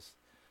hindrances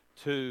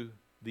to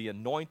the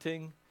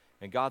anointing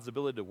and God's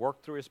ability to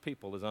work through his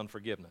people is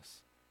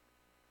unforgiveness.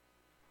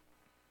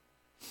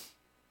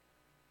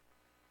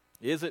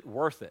 Is it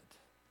worth it?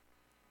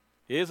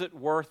 Is it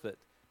worth it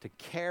to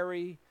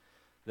carry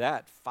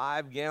that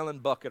 5-gallon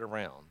bucket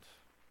around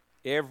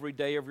every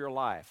day of your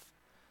life?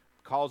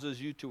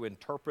 Causes you to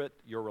interpret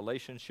your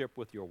relationship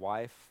with your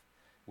wife,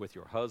 with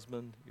your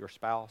husband, your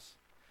spouse.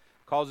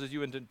 Causes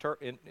you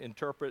to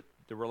interpret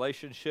the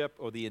relationship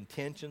or the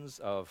intentions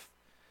of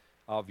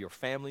your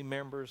family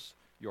members,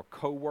 your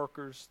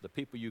coworkers, the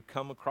people you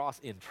come across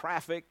in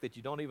traffic that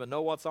you don't even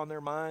know what's on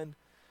their mind,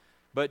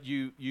 but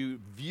you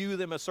view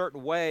them a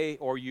certain way,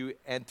 or you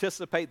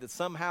anticipate that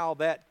somehow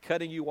that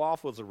cutting you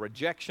off was a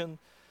rejection,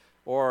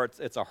 or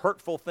it's a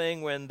hurtful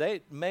thing when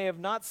they may have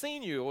not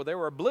seen you or they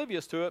were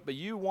oblivious to it, but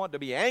you want to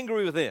be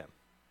angry with them.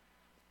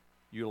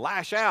 You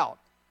lash out.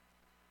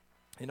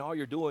 And all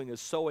you're doing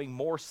is sowing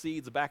more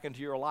seeds back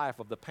into your life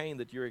of the pain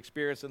that you're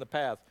experiencing in the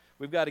past.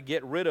 We've got to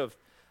get rid of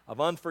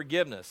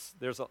unforgiveness.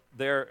 There's a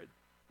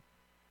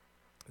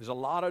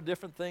lot of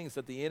different things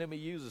that the enemy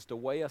uses to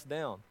weigh us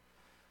down.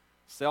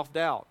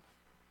 Self-doubt,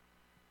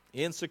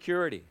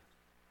 insecurity,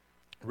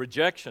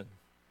 rejection,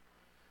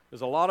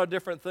 There's a lot of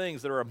different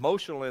things that are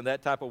emotional in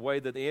that type of way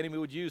that the enemy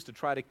would use to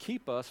try to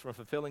keep us from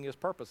fulfilling his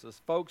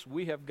purposes. Folks,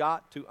 we have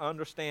got to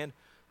understand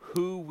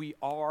who we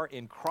are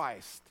in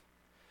Christ.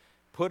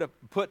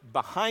 Put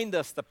behind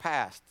us the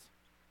past.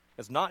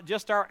 It's not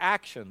just our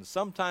actions.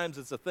 Sometimes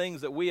it's the things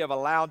that we have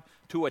allowed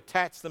to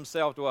attach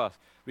themselves to us.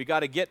 We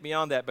got to get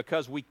beyond that,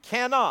 because we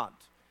cannot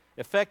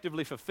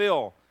effectively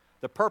fulfill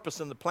the purpose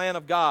and the plan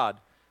of God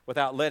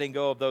without letting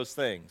go of those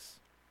things.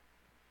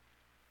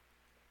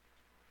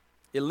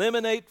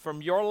 Eliminate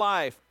from your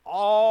life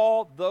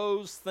all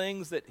those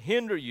things that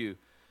hinder you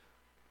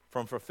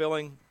from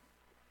fulfilling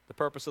the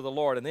purpose of the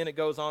Lord. And then it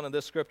goes on in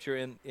this scripture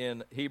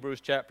in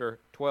Hebrews chapter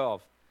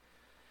 12.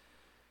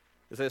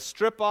 It says,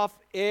 strip off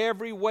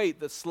every weight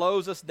that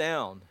slows us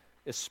down,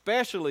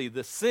 especially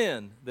the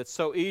sin that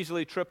so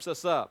easily trips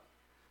us up.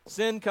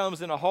 Sin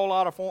comes in a whole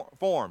lot of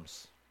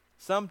forms.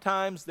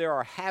 Sometimes there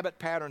are habit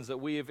patterns that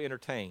we have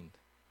entertained.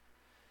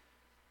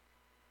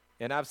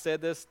 And I've said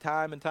this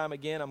time and time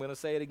again. I'm going to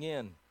say it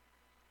again.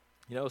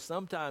 You know,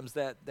 sometimes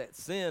that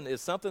sin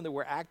is something that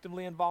we're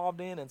actively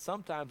involved in, and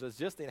sometimes it's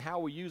just in how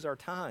we use our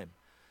time.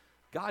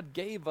 God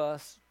gave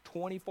us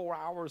 24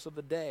 hours of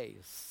the day,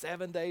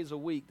 7 days a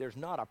week. There's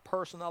not a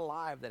person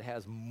alive that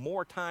has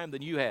more time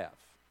than you have.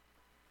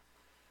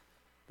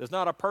 There's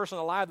not a person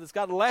alive that's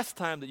got less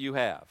time than you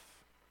have.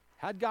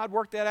 How'd God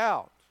work that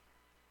out?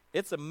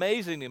 It's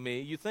amazing to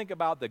me. You think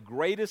about the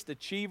greatest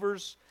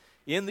achievers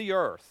in the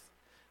earth.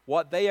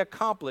 What they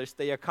accomplished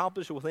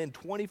within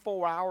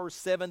 24 hours,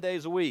 7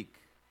 days a week.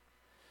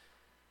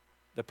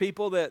 The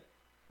people that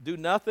do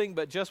nothing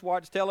but just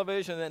watch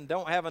television and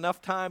don't have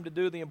enough time to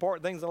do the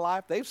important things in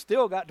life, they've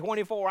still got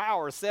 24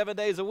 hours, 7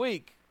 days a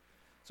week.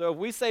 So if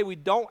we say we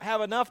don't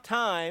have enough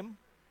time,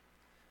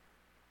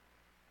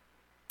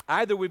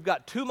 either we've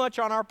got too much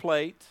on our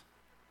plate,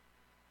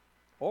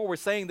 or we're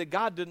saying that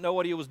God didn't know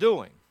what he was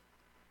doing.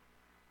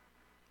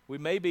 We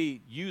may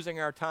be using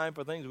our time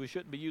for things we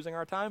shouldn't be using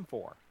our time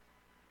for.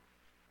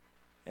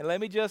 And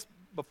let me just,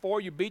 before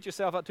you beat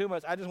yourself up too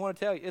much, I just want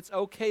to tell you, it's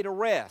okay to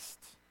rest.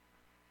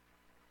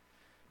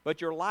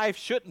 But your life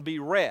shouldn't be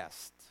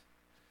rest.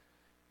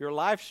 Your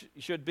life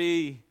should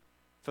be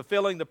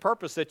fulfilling the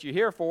purpose that you're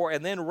here for,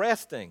 and then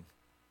resting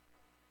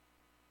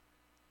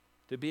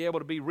to be able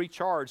to be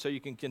recharged so you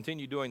can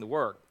continue doing the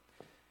work.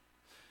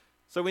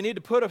 So we need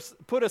to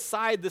put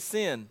aside the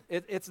sin.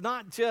 It's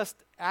not just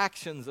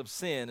actions of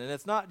sin, and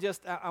it's not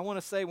just, I want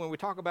to say when we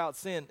talk about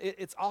sin,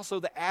 it's also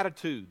the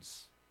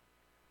attitudes.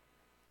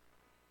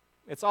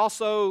 It's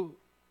also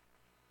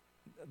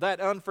that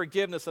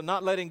unforgiveness and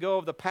not letting go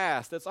of the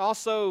past. It's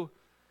also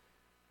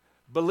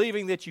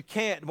believing that you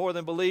can't more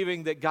than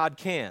believing that God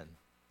can.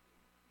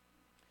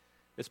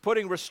 It's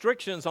putting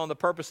restrictions on the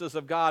purposes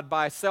of God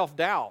by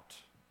self-doubt.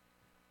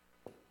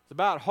 It's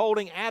about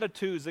holding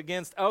attitudes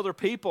against other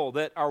people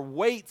that are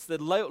weights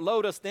that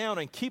load us down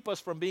and keep us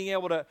from being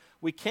able to,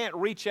 we can't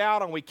reach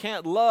out and we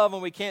can't love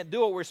and we can't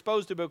do what we're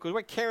supposed to do because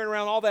we're carrying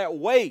around all that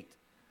weight.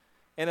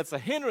 And it's a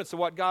hindrance to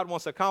what God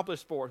wants to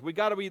accomplish for us. We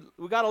got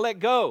to let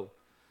go.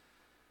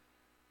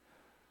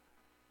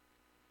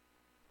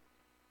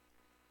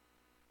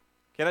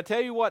 Can I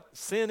tell you what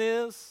sin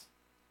is?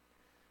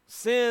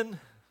 Sin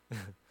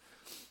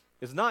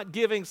is not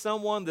giving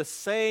someone the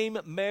same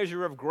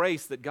measure of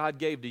grace that God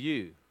gave to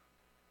you.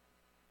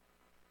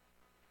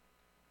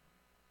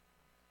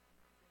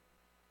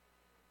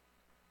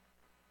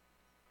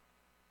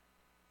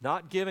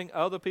 Not giving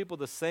other people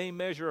the same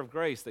measure of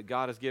grace that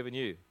God has given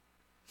you.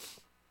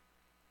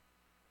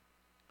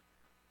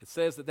 It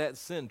says that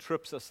sin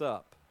trips us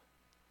up.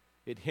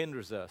 It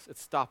hinders us. It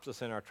stops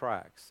us in our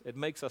tracks. It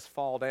makes us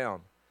fall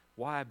down.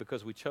 Why?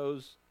 Because we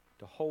chose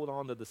to hold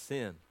on to the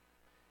sin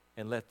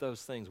and let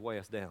those things weigh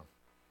us down.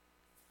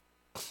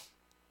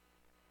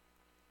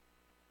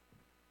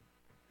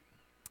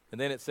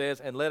 And then it says,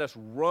 and let us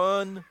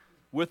run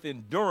with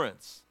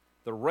endurance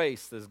the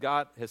race that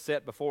God has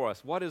set before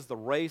us. What is the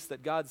race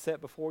that God set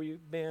before you?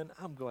 Ben,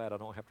 I'm glad I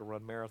don't have to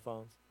run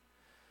marathons.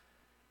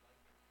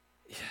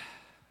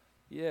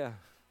 Yeah,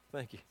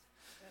 thank you.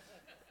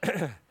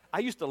 I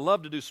used to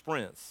love to do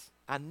sprints.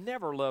 I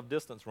never loved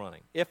distance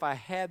running. If I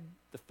had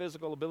the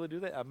physical ability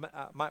to do that,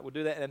 I might would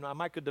do that, and I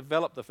might could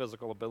develop the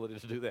physical ability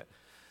to do that.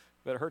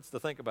 But it hurts to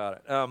think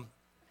about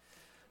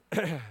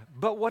it.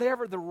 But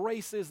whatever the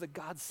race is that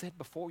God set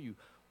before you,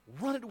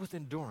 run it with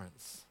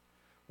endurance.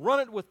 Run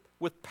it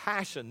with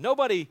passion.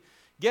 Nobody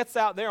gets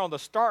out there on the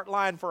start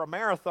line for a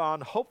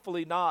marathon,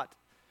 hopefully not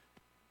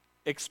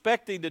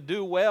expecting to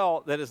do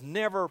well, that is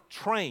never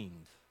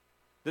trained,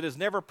 that is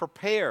never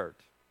prepared.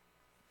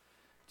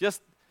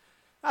 Just,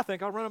 I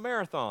think I'll run a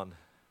marathon.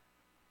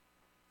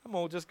 I'm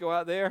going to just go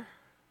out there.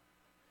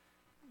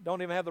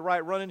 Don't even have the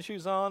right running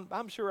shoes on.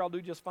 I'm sure I'll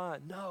do just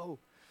fine. No.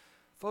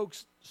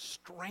 Folks,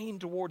 strain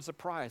towards the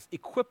prize.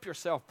 Equip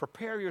yourself.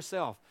 Prepare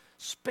yourself.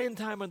 Spend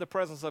time in the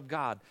presence of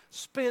God.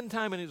 Spend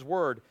time in His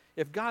Word.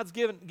 If God's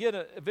given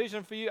a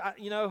vision for you,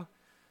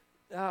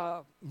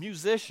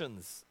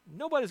 musicians,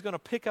 nobody's going to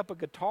pick up a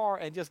guitar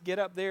and just get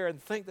up there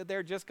and think that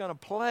they're just going to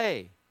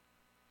play.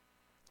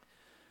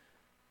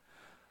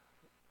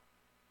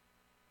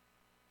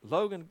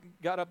 Logan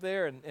got up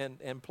there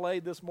and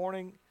played this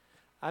morning.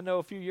 I know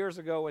a few years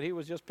ago when he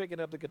was just picking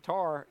up the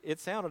guitar, it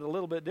sounded a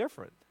little bit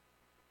different.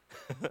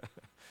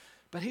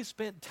 But he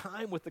spent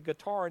time with the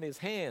guitar in his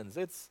hands.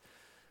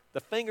 The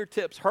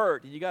fingertips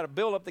hurt, and you got to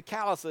build up the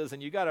calluses,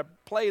 and you got to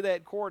play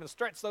that chord and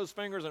stretch those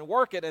fingers and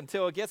work it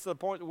until it gets to the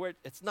point where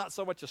it's not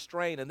so much a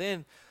strain. And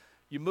then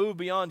you move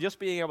beyond just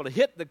being able to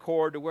hit the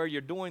chord to where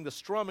you're doing the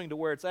strumming to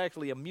where it's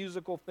actually a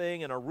musical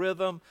thing and a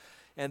rhythm.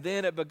 And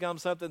then it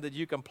becomes something that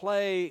you can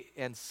play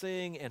and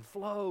sing and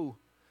flow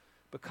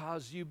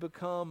because you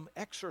become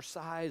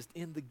exercised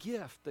in the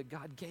gift that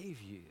God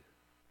gave you.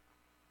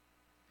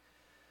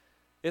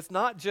 It's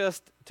not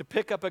just to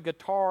pick up a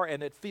guitar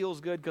and it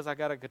feels good because I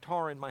got a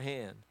guitar in my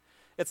hand.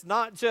 It's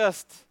not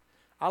just,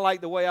 I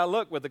like the way I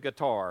look with the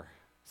guitar.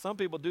 Some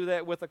people do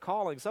that with a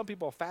calling. Some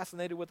people are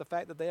fascinated with the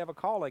fact that they have a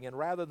calling, and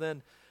rather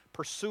than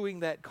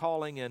pursuing that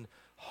calling and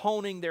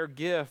honing their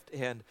gift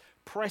and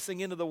pressing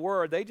into the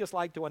Word, they just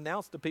like to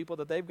announce to people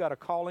that they've got a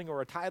calling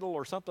or a title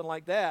or something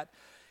like that.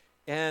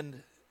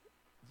 And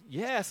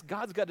yes,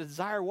 God's got to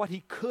desire what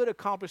He could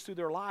accomplish through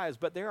their lives,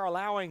 but they're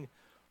allowing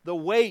the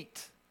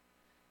weight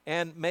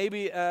and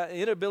maybe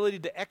inability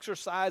to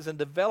exercise and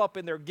develop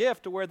in their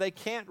gift to where they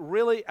can't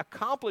really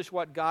accomplish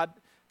what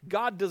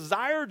God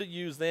desired to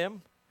use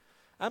them.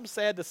 I'm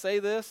sad to say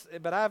this,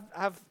 but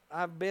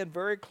I've been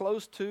very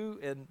close to,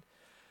 and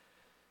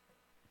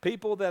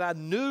people that I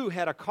knew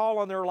had a call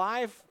on their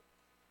life,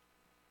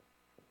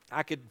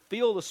 I could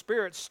feel the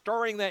Spirit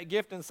stirring that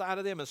gift inside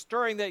of them and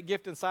stirring that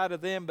gift inside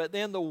of them, but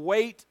then the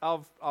weight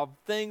of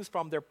things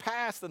from their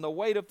past and the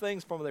weight of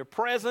things from their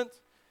present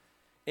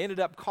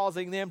ended up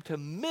causing them to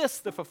miss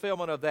the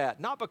fulfillment of that.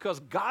 Not because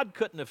God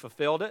couldn't have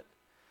fulfilled it,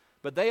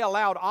 but they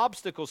allowed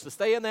obstacles to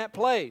stay in that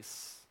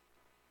place.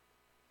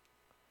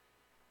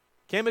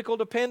 Chemical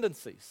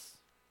dependencies,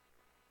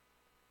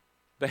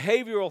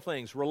 behavioral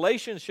things,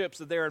 relationships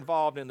that they're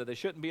involved in that they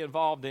shouldn't be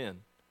involved in,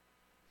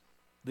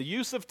 the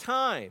use of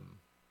time.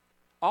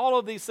 All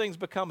of these things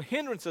become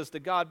hindrances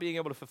to God being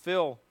able to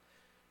fulfill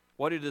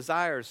what He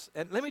desires.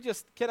 And let me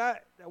just,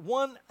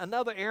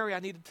 another area I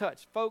need to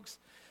touch. Folks,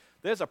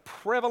 there's a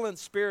prevalent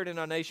spirit in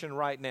our nation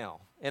right now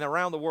and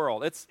around the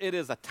world. It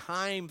is a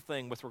time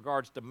thing with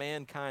regards to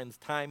mankind's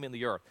time in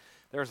the earth.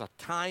 There's a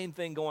time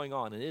thing going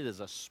on, and it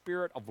is a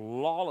spirit of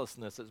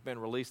lawlessness that's been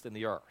released in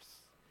the earth.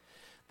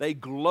 They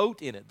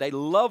gloat in it. They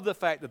love the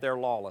fact that they're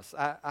lawless.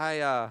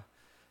 I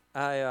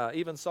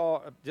even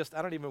saw,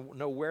 I don't even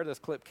know where this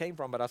clip came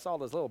from, but I saw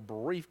this little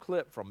brief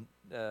clip from,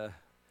 a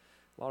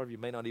lot of you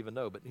may not even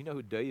know, but you know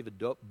who David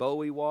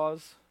Bowie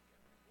was?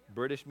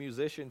 British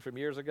musician from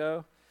years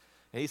ago.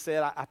 And he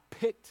said, I'm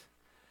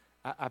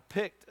not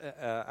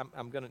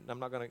going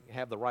to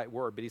have the right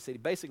word, but he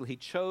said basically he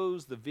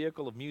chose the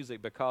vehicle of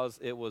music because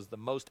it was the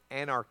most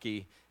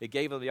anarchy. It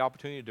gave him the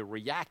opportunity to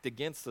react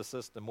against the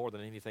system more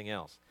than anything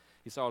else.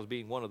 He saw it as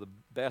being one of the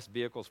best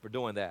vehicles for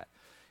doing that.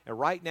 And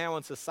right now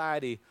in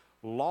society,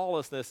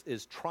 lawlessness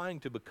is trying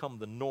to become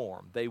the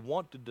norm. They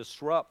want to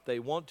disrupt. They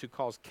want to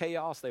cause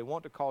chaos. They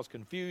want to cause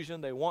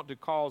confusion. They want to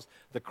cause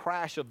the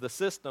crash of the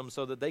system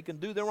so that they can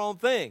do their own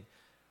thing.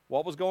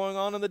 What was going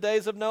on in the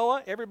days of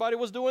Noah? Everybody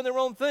was doing their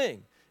own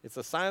thing. It's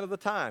a sign of the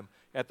time.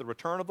 At the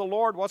return of the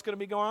Lord, what's going to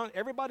be going on?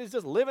 Everybody's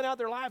just living out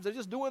their lives. They're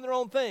just doing their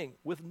own thing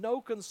with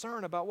no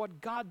concern about what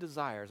God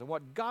desires and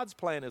what God's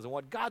plan is and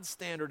what God's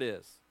standard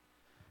is.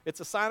 It's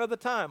a sign of the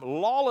time.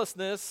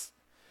 Lawlessness,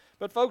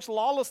 but folks,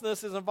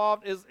 lawlessness is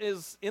involved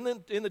is in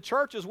the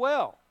church as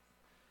well.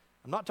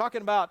 I'm not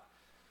talking about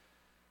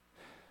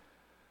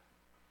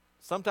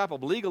some type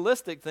of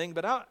legalistic thing,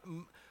 but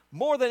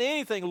more than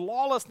anything,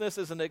 lawlessness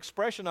is an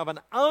expression of an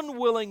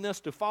unwillingness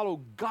to follow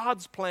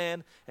God's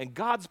plan and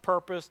God's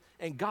purpose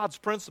and God's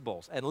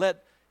principles and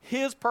let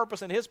His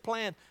purpose and His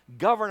plan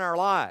govern our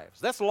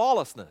lives. That's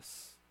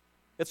lawlessness.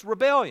 It's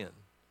rebellion.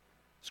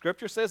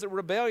 Scripture says that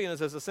rebellion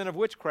is as a sin of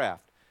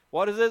witchcraft.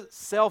 What is it?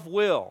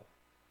 Self-will.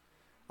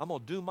 I'm going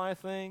to do my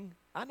thing.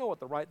 I know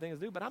what the right thing is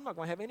to do, but I'm not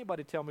going to have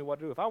anybody tell me what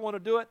to do. If I want to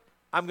do it,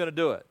 I'm going to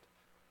do it.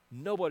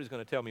 Nobody's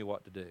going to tell me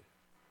what to do.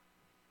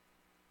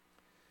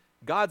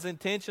 God's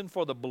intention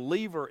for the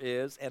believer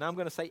is, and I'm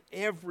going to say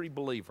every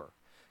believer,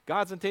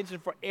 God's intention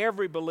for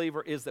every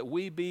believer is that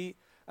we be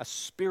a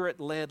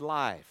Spirit-led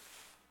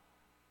life.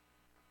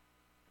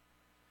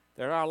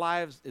 That our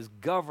lives is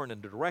governed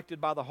and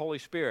directed by the Holy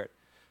Spirit.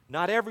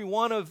 Not every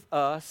one of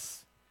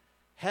us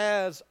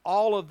has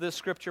all of this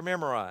Scripture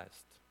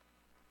memorized.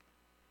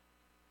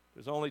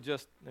 There's only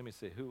just, let me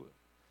see,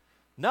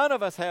 none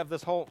of us have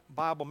this whole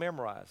Bible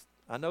memorized.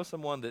 I know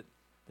someone that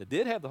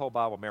did have the whole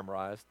Bible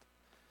memorized.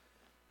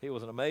 He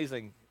was an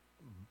amazing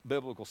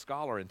biblical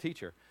scholar and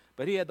teacher,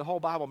 but he had the whole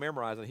Bible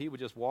memorized, and he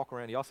would just walk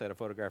around. He also had a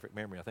photographic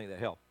memory. I think that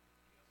helped.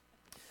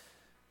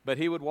 But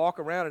he would walk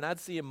around, and I'd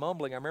see him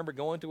mumbling. I remember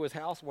going to his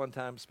house one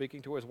time,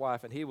 speaking to his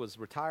wife, and he was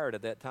retired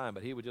at that time,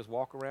 but he would just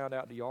walk around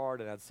out in the yard,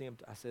 and I'd see him.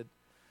 I said,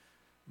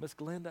 Miss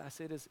Glenda, I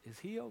said, is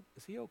he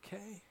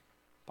okay?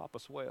 Papa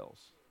Swells.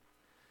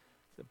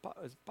 I said,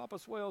 is Papa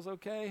Swells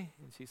okay?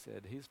 And she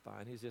said, he's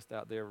fine. He's just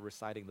out there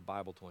reciting the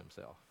Bible to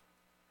himself.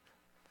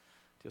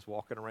 just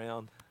walking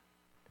around,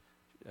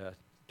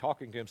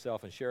 talking to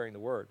himself and sharing the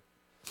word.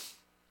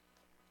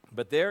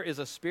 But there is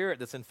a spirit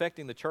that's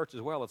infecting the church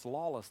as well. It's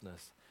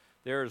lawlessness.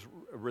 There's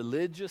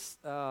religious,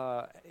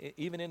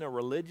 even in a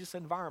religious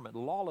environment,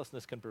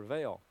 lawlessness can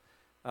prevail.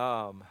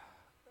 I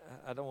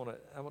don't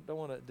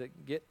want to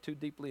get too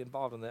deeply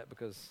involved in that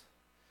because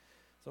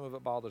some of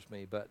it bothers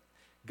me. But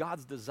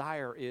God's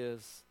desire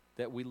is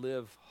that we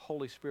live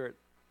Holy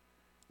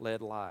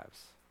Spirit-led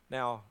lives.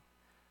 Now,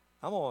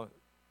 I'm going to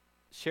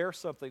share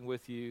something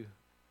with you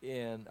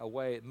in a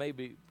way it may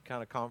be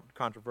kind of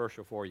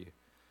controversial for you.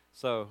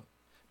 So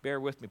bear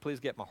with me. Please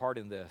get my heart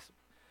in this.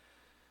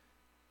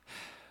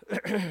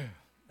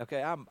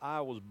 Okay,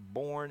 I was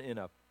born in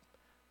a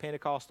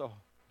Pentecostal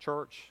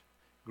church,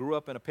 grew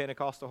up in a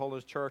Pentecostal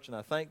holiness church, and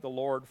I thank the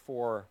Lord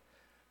for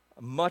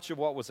much of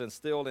what was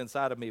instilled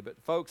inside of me.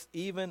 But folks,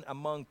 even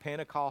among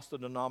Pentecostal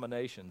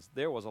denominations,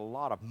 there was a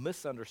lot of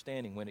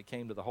misunderstanding when it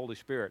came to the Holy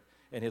Spirit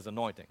and His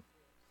anointing.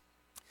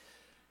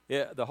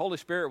 Yeah, the Holy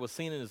Spirit was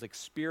seen as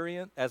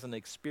an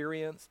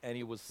experience, and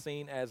He was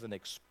seen as an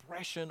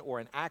expression or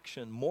an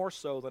action more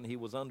so than He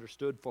was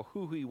understood for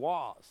who He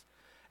was,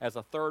 as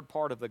a third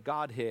part of the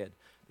Godhead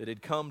that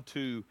had come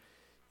to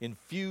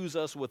infuse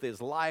us with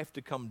His life,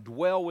 to come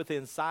dwell within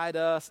inside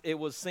us. It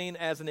was seen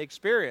as an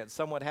experience.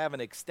 Some would have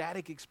an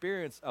ecstatic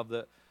experience of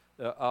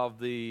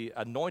the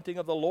anointing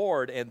of the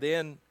Lord, and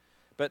then,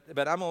 but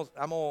I'm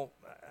gonna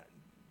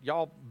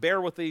y'all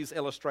bear with these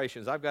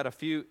illustrations. I've got a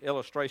few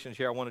illustrations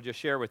here I want to just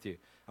share with you.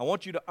 I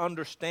want you to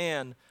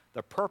understand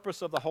the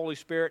purpose of the Holy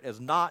Spirit is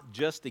not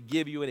just to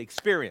give you an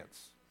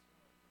experience.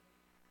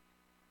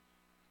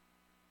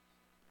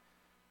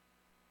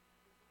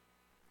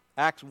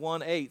 Acts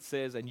 1:8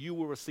 says, and you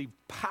will receive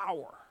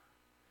power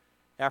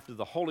after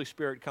the Holy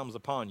Spirit comes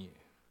upon you.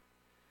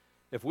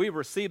 If we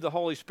receive the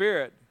Holy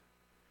Spirit,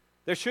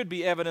 there should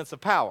be evidence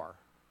of power.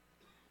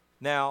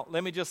 Now,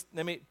 let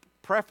me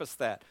preface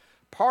that.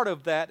 Part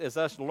of that is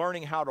us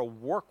learning how to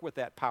work with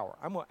that power.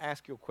 I'm going to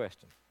ask you a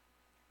question.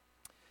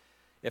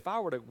 If I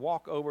were to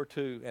walk over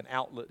to an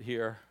outlet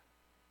here,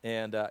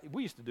 and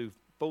we used to do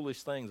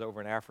foolish things over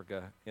in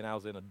Africa, and I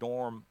was in a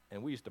dorm,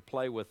 and we used to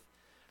play with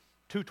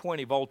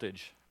 220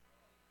 voltage.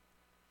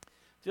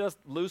 Just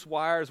loose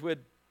wires. We'd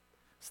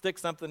stick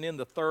something in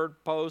the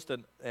third post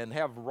and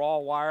have raw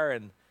wire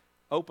and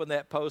open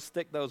that post,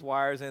 stick those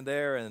wires in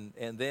there,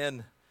 and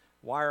then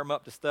wire them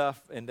up to stuff,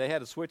 and they had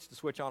to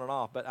switch on and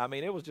off. But, I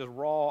mean, it was just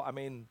raw. I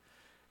mean,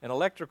 an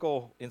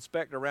electrical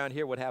inspector around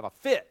here would have a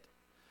fit.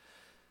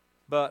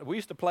 But we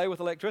used to play with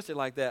electricity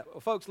like that. Well,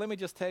 folks, let me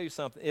just tell you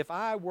something. If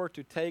I were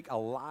to take a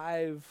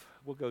live,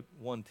 we'll go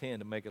 110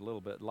 to make it a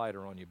little bit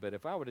lighter on you, but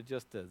if I were to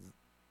just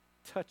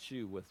touch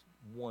you with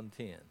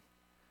 110,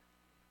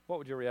 what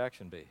would your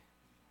reaction be?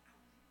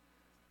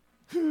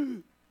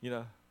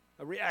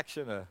 A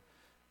reaction,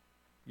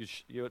 you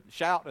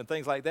shout and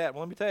things like that.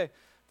 Well, let me tell you,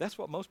 that's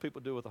what most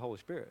people do with the Holy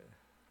Spirit.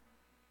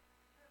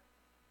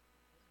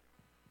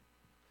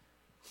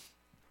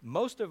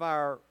 Most of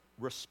our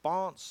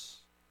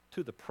response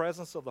to the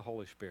presence of the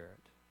Holy Spirit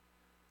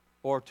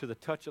or to the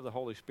touch of the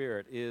Holy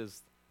Spirit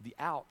is the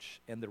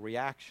ouch and the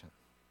reaction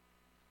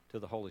to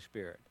the Holy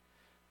Spirit.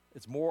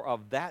 It's more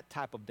of that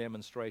type of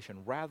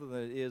demonstration rather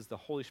than it is the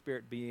Holy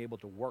Spirit being able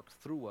to work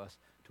through us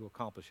to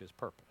accomplish His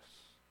purpose.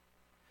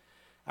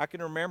 I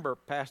can remember,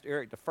 Pastor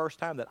Eric, the first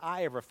time that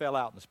I ever fell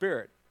out in the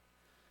Spirit,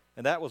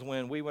 and that was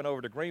when we went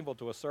over to Greenville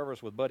to a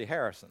service with Buddy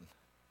Harrison.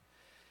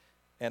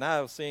 And I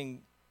was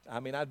seeing,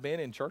 I'd been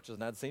in churches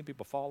and I'd seen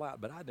people fall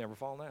out, but I'd never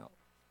fallen out.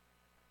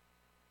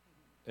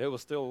 It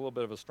was still a little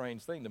bit of a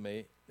strange thing to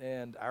me.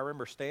 And I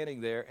remember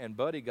standing there, and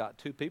Buddy got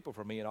two people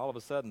from me, and all of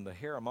a sudden the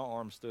hair on my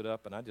arm stood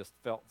up, and I just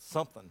felt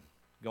something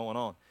going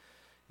on.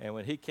 And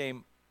when he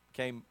came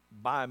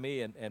by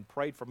me and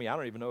prayed for me, I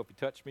don't even know if he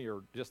touched me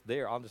or just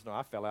there. I just know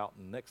I fell out,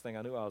 and the next thing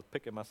I knew, I was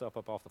picking myself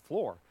up off the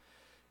floor.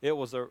 There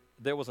was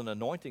an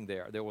anointing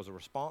there. There was a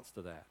response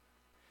to that.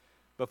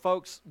 But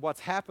folks, what's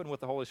happened with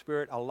the Holy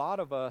Spirit, a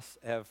lot of us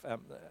have,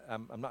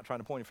 I'm not trying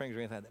to point fingers or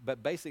anything like that,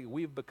 but basically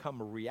we've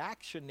become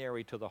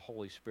reactionary to the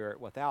Holy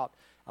Spirit without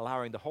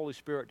allowing the Holy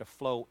Spirit to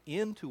flow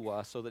into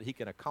us so that He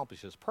can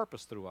accomplish His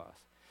purpose through us.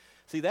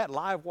 See, that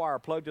live wire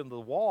plugged into the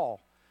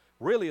wall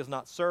really is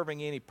not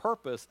serving any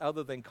purpose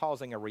other than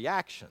causing a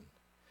reaction.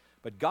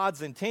 But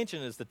God's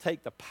intention is to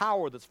take the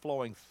power that's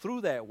flowing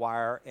through that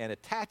wire and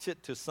attach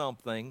it to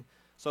something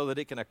so that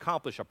it can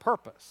accomplish a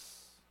purpose.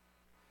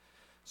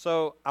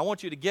 So I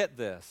want you to get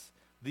this.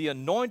 The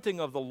anointing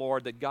of the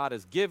Lord that God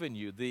has given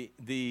you,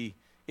 the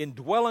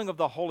indwelling of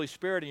the Holy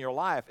Spirit in your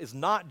life is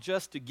not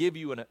just to give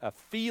you a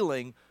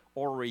feeling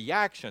or a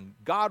reaction.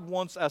 God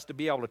wants us to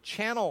be able to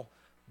channel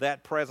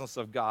that presence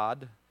of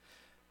God.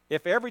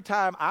 If every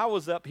time I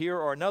was up here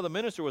or another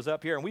minister was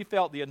up here and we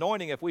felt the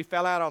anointing, if we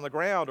fell out on the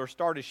ground or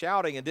started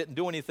shouting and didn't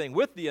do anything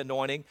with the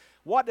anointing,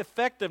 what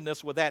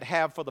effectiveness would that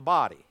have for the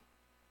body?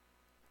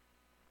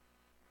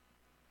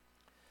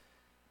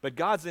 But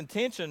God's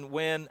intention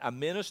when a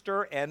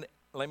minister, and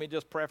let me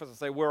just preface and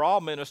say we're all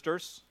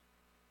ministers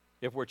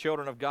if we're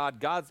children of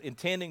God. God's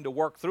intending to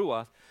work through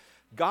us.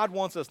 God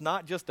wants us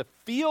not just to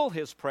feel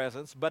His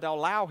presence, but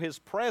allow His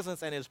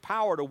presence and His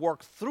power to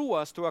work through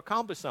us to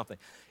accomplish something.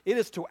 It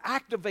is to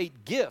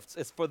activate gifts.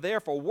 It's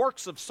for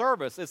works of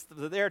service. It's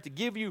there to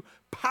give you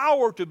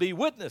power to be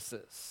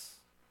witnesses.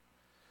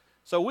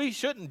 So we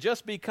shouldn't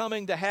just be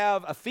coming to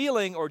have a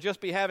feeling or just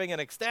be having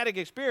an ecstatic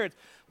experience.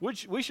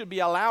 We should be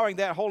allowing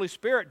that Holy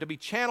Spirit to be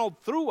channeled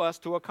through us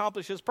to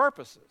accomplish His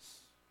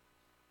purposes.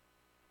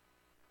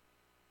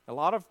 A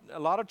lot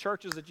of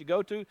churches that you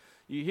go to,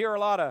 you hear a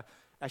lot of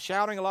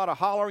shouting, a lot of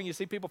hollering. You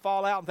see people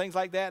fall out and things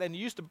like that. And it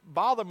used to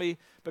bother me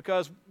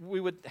because we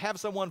would have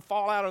someone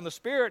fall out in the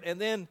Spirit,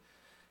 and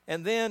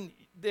then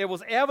there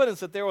was evidence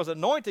that there was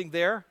anointing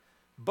there,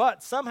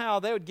 but somehow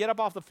they would get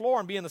up off the floor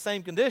and be in the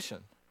same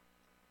condition.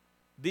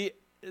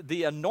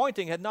 The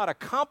anointing had not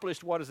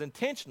accomplished what is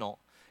intentional.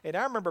 And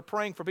I remember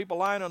praying for people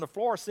lying on the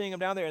floor, seeing them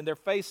down there, and their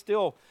face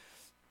still,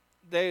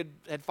 they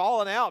had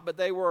fallen out, but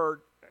they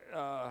were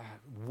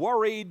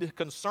worried,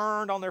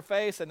 concerned on their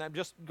face, and I'm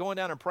just going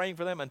down and praying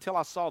for them until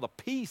I saw the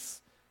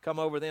peace come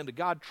over them, that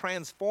God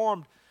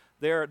transformed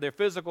their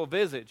physical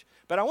visage.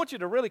 But I want you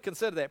to really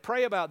consider that.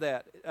 Pray about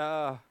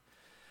that.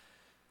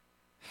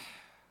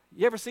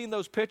 You ever seen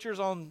those pictures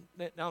on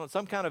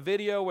some kind of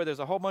video where there's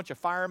a whole bunch of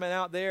firemen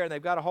out there and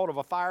they've got a hold of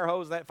a fire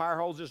hose, and that fire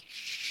hose just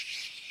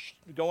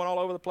going all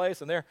over the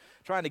place, and they're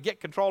trying to get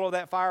control of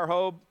that fire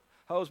hose?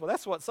 Well,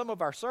 that's what some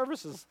of our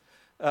services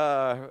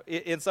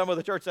in some of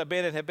the churches I've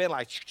been in have been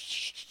like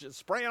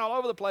spraying all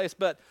over the place,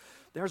 but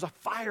there's a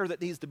fire that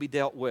needs to be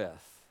dealt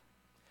with.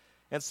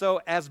 And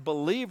so as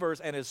believers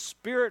and as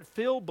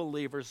Spirit-filled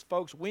believers,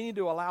 folks, we need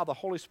to allow the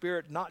Holy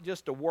Spirit not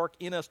just to work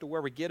in us to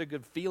where we get a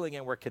good feeling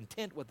and we're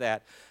content with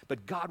that,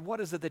 but God, what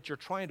is it that you're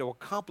trying to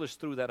accomplish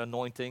through that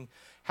anointing?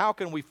 How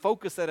can we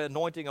focus that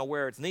anointing on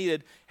where it's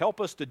needed?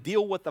 Help us to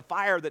deal with the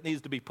fire that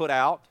needs to be put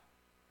out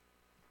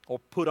or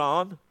put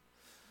on.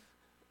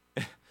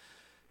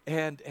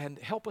 And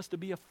help us to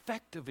be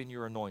effective in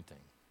your anointing.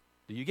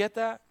 Do you get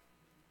that?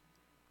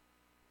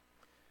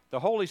 The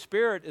Holy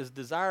Spirit is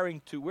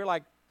desiring to, we're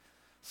like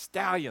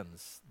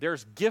stallions.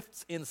 There's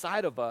gifts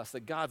inside of us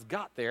that God's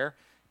got there,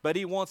 but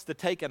He wants to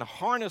take and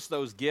harness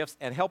those gifts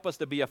and help us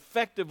to be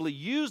effectively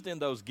used in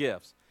those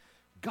gifts.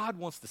 God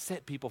wants to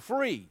set people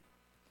free.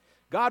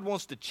 God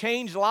wants to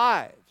change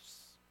lives.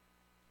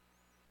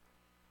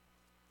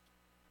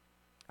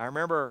 I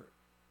remember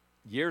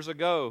years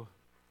ago,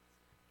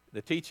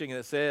 the teaching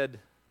that said,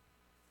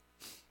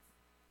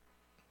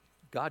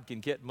 God can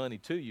get money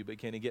to you, but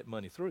can He get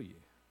money through you?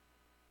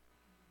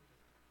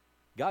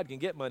 God can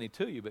get money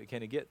to you, but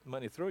can He get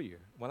money through you?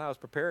 When I was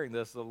preparing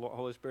this, the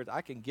Holy Spirit,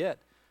 I can get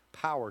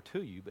power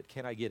to you, but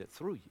can I get it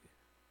through you?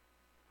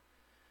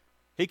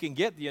 He can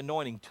get the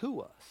anointing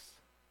to us,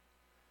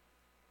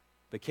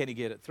 but can He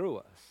get it through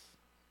us?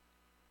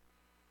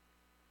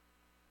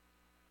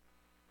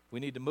 We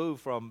need to move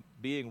from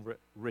being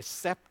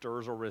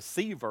receptors or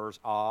receivers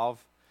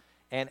of,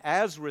 and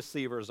as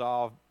receivers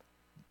of,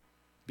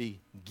 be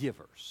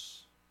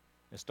givers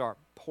and start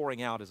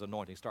pouring out His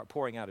anointing, start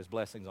pouring out His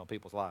blessings on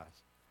people's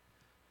lives.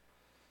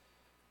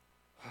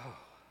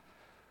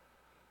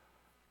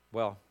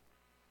 Well,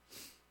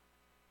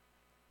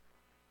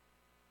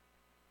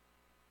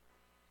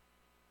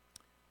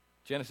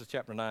 Genesis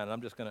chapter 9,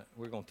 and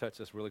we're going to touch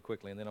this really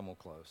quickly, and then I'm going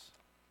to close.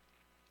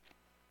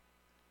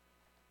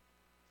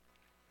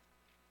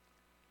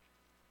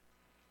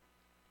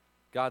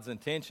 God's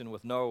intention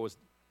with Noah was,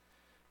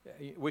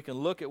 we can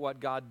look at what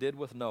God did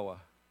with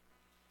Noah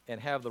and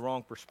have the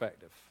wrong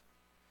perspective.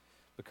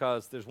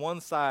 Because there's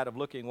one side of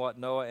looking what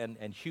Noah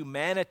and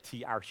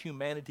humanity, our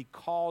humanity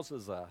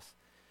causes us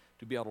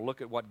to be able to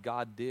look at what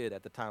God did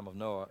at the time of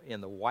Noah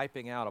in the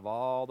wiping out of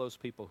all those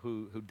people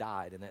who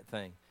died in that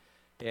thing.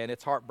 And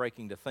it's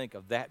heartbreaking to think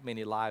of that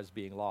many lives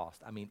being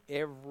lost. I mean,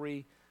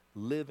 every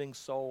living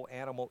soul,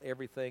 animal,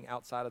 everything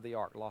outside of the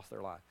ark lost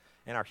their life.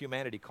 And our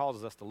humanity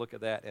causes us to look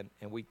at that,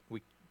 and we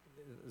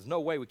there's no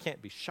way we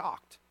can't be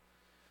shocked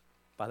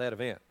by that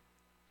event.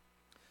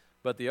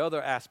 But the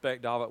other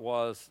aspect of it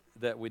was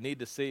that we need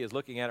to see is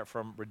looking at it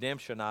from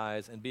redemption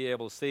eyes and be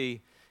able to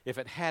see if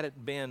it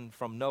hadn't been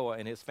from Noah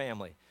and his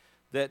family,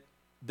 that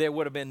there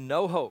would have been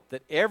no hope,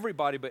 that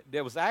everybody, but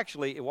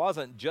it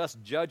wasn't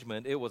just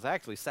judgment, it was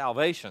actually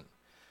salvation.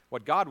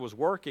 What God was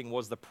working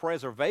was the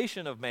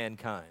preservation of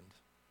mankind,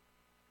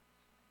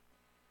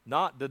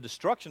 not the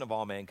destruction of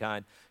all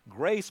mankind.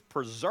 Grace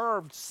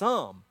preserved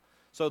some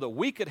so that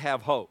we could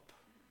have hope.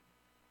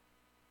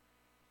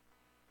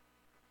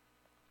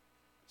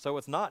 So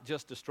it's not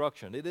just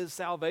destruction. It is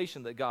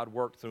salvation that God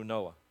worked through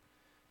Noah.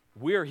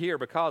 We're here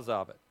because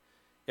of it.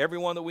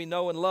 Everyone that we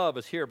know and love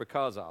is here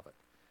because of it.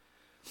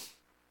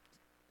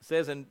 It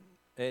says in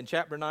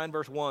chapter 9,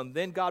 verse 1,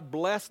 then God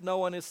blessed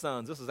Noah and his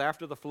sons. This is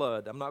after the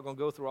flood. I'm not going to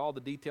go through all the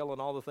detail and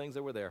all the things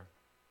that were there.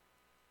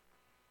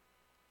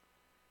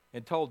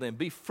 And told them,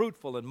 be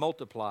fruitful and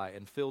multiply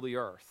and fill the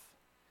earth.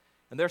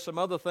 And there's some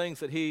other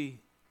things that he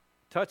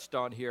touched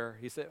on here.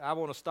 He said, I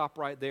want to stop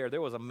right there.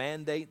 There was a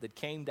mandate that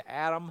came to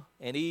Adam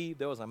and Eve.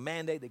 There was a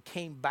mandate that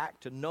came back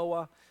to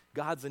Noah.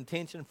 God's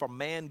intention for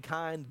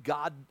mankind.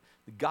 God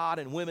God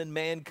and women,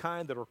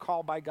 mankind that are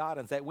called by God,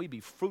 and that we be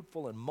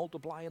fruitful and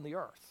multiply in the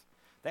earth.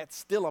 That's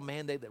still a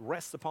mandate that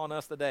rests upon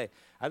us today.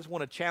 I just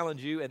want to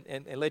challenge you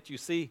and let you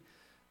see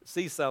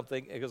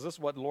something, because this is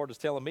what the Lord is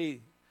telling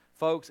me.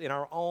 Folks, in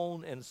our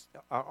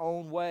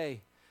own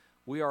way,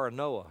 we are a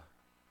Noah.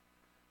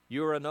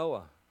 You're a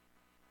Noah.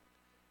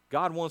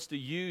 God wants to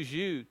use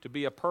you to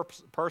be a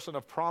person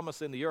of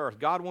promise in the earth.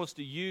 God wants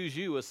to use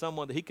you as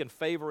someone that he can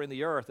favor in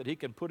the earth, that he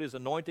can put his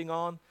anointing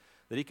on,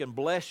 that he can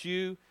bless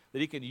you, that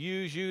he can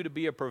use you to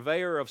be a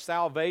purveyor of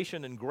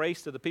salvation and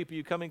grace to the people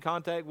you come in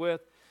contact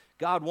with.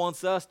 God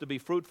wants us to be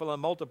fruitful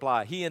and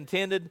multiply. He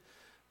intended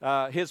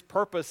his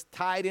purpose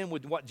tied in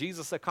with what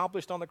Jesus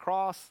accomplished on the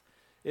cross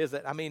is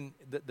that,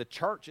 the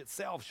church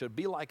itself should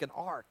be like an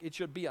ark. It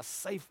should be a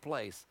safe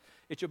place.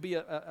 It should be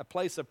a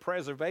place of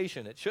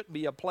preservation. It shouldn't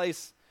be a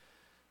place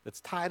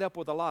that's tied up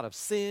with a lot of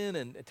sin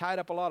and tied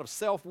up a lot of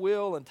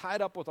self-will and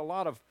tied up with a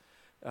lot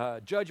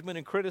of judgment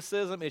and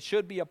criticism. It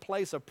should be a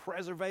place of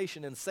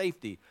preservation and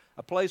safety,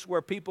 a place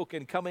where people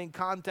can come in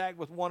contact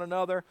with one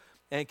another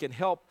and can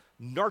help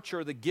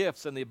nurture the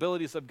gifts and the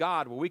abilities of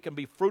God, where we can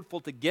be fruitful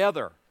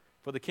together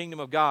for the kingdom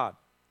of God.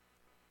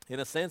 In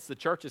a sense, the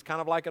church is kind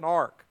of like an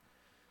ark.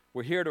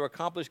 We're here to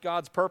accomplish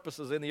God's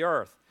purposes in the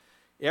earth.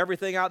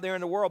 Everything out there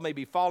in the world may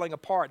be falling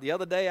apart. The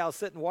other day I was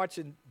sitting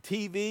watching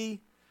TV,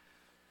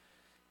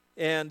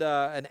 and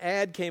an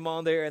ad came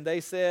on there, and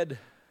they said,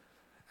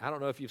 I don't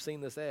know if you've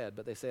seen this ad,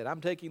 but they said,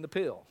 I'm taking the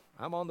pill.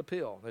 I'm on the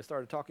pill. They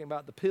started talking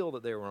about the pill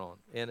that they were on.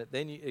 And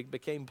it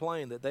became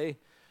plain that they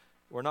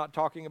were not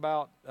talking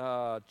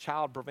about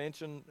child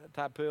prevention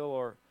type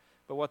pill,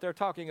 but what they're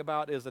talking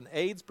about is an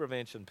AIDS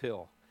prevention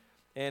pill.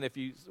 And if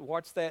you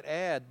watch that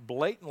ad,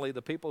 blatantly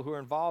the people who are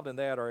involved in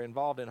that are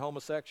involved in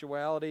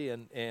homosexuality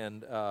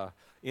and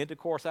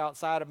intercourse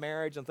outside of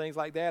marriage and things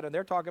like that. And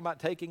they're talking about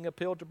taking a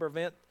pill to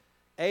prevent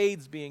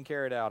AIDS being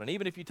carried out. And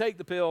even if you take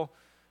the pill,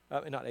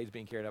 not AIDS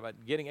being carried out,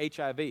 but getting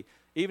HIV.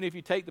 Even if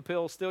you take the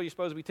pill, still you're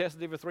supposed to be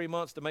tested every 3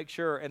 months to make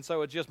sure. And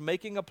so it's just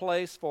making a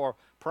place for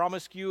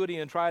promiscuity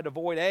and trying to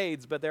avoid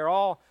AIDS. But they're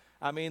all,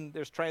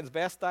 there's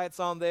transvestites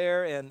on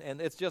there, and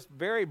it's just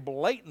very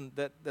blatant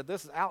that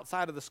this is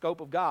outside of the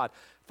scope of God.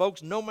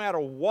 Folks, no matter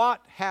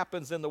what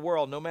happens in the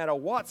world, no matter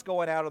what's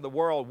going out of the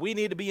world, we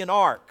need to be an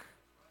ark.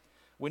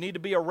 We need to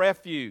be a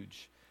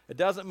refuge. It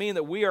doesn't mean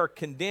that we are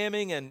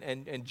condemning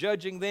and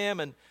judging them.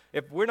 And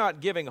if we're not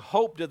giving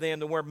hope to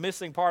them, then we're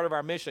missing part of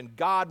our mission.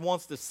 God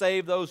wants to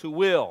save those who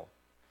will.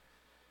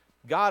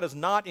 God is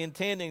not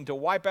intending to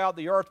wipe out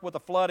the earth with a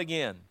flood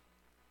again.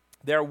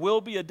 There will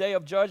be a day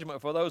of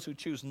judgment for those who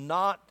choose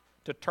not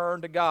to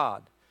turn to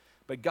God.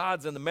 But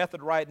God's in the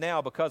method right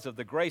now because of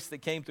the grace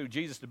that came through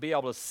Jesus to be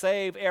able to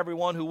save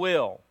everyone who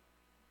will.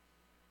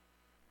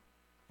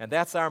 And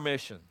that's our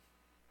mission.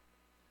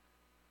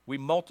 We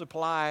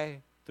multiply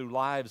through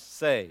lives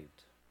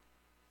saved.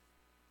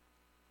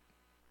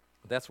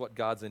 That's what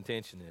God's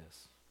intention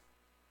is.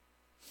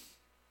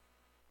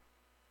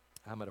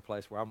 I'm at a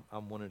place where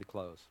I'm wanting to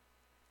close.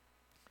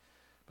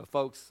 But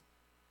folks,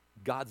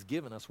 God's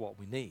given us what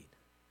we need.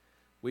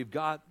 We've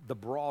got the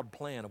broad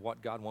plan of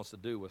what God wants to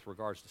do with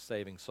regards to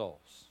saving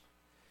souls.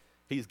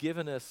 He's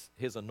given us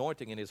his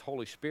anointing and his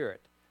Holy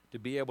Spirit to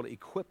be able to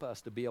equip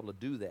us to be able to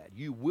do that.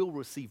 You will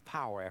receive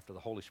power after the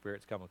Holy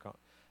Spirit's come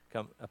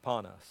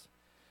upon us.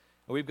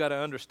 We've got to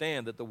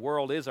understand that the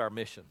world is our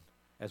mission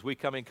as we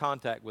come in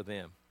contact with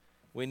them.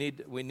 We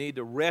need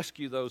to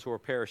rescue those who are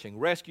perishing,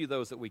 rescue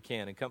those that we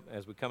can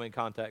as we come in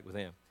contact with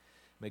them.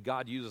 May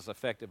God use us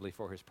effectively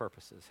for his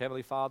purposes.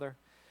 Heavenly Father,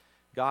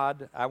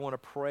 God, I want to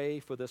pray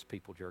for this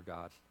people, dear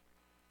God.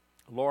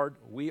 Lord,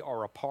 we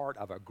are a part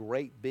of a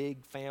great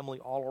big family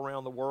all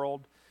around the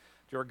world,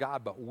 dear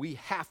God, but we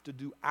have to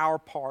do our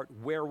part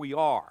where we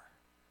are.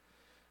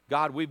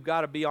 God, we've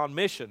got to be on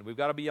mission. We've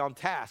got to be on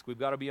task. We've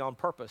got to be on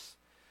purpose.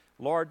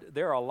 Lord,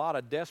 there are a lot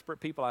of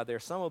desperate people out there.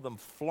 Some of them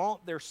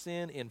flaunt their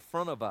sin in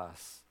front of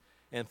us.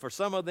 And for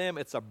some of them,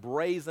 it's a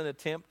brazen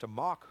attempt to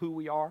mock who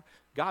we are.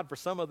 God, for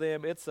some of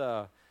them, it's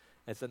an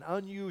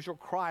unusual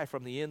cry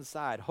from the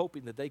inside,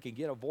 hoping that they can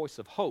get a voice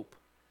of hope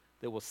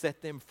that will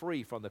set them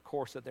free from the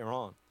course that they're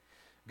on.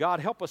 God,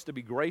 help us to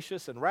be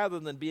gracious, and rather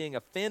than being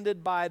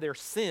offended by their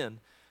sin,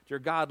 dear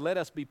God, let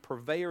us be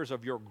purveyors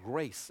of your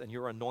grace and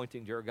your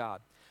anointing, dear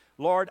God.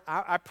 Lord,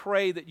 I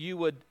pray that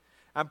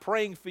I'm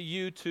praying for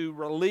you to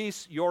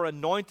release your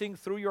anointing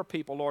through your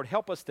people. Lord,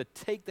 help us to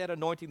take that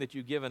anointing that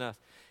you've given us,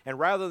 and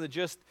rather than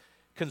just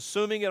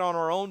consuming it on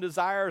our own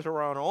desires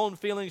or on our own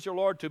feelings, your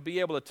Lord, to be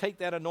able to take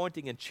that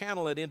anointing and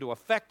channel it into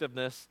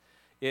effectiveness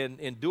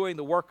in doing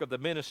the work of the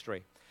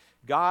ministry.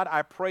 God,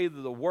 I pray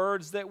that the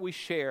words that we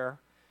share,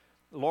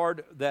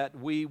 Lord, that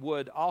we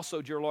would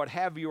also, dear Lord,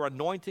 have your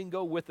anointing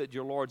go with it,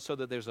 dear Lord, so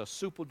that there's a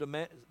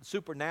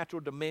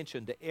supernatural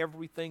dimension to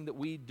everything that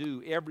we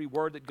do, every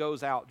word that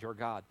goes out, dear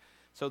God,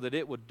 so that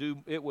it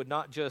would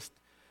not just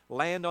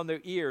land on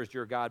their ears,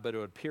 dear God, but it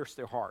would pierce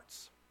their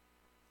hearts.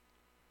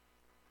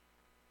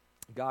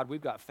 God,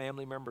 we've got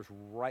family members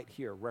right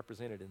here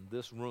represented in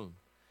this room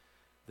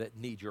that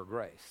need your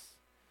grace.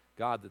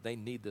 God, that they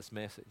need this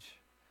message.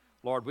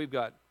 Lord, we've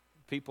got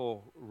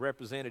people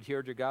represented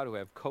here, dear God, who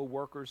have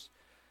co-workers.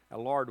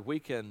 Lord, we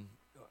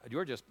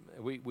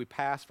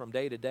pass from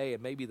day to day,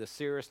 and maybe the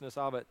seriousness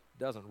of it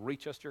doesn't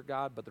reach us, dear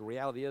God, but the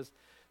reality is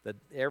that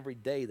every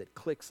day that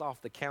clicks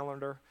off the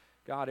calendar,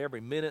 God,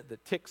 every minute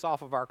that ticks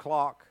off of our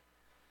clock,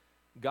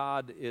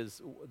 God, is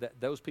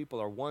that those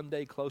people are one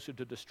day closer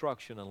to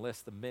destruction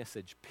unless the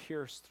message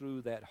pierced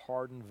through that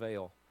hardened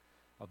veil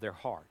of their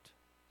heart.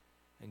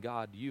 And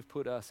God, you've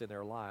put us in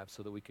their lives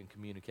so that we can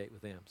communicate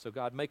with them. So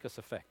God, make us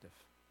effective.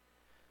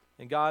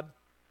 And God,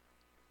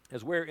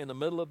 as we're in the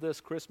middle of this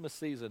Christmas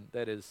season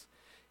that is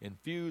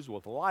infused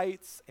with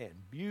lights and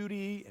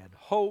beauty and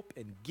hope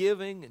and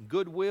giving and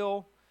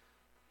goodwill,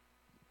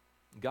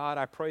 God,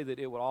 I pray that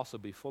it will also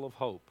be full of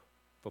hope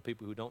for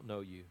people who don't know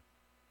you.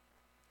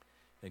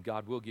 And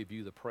God, will give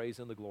you the praise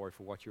and the glory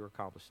for what you're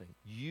accomplishing.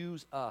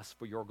 Use us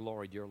for your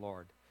glory, dear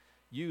Lord.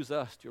 Use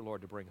us, dear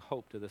Lord, to bring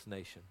hope to this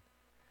nation.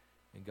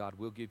 And God,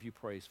 we'll give you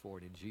praise for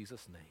it in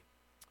Jesus'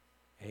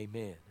 name.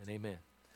 Amen and amen.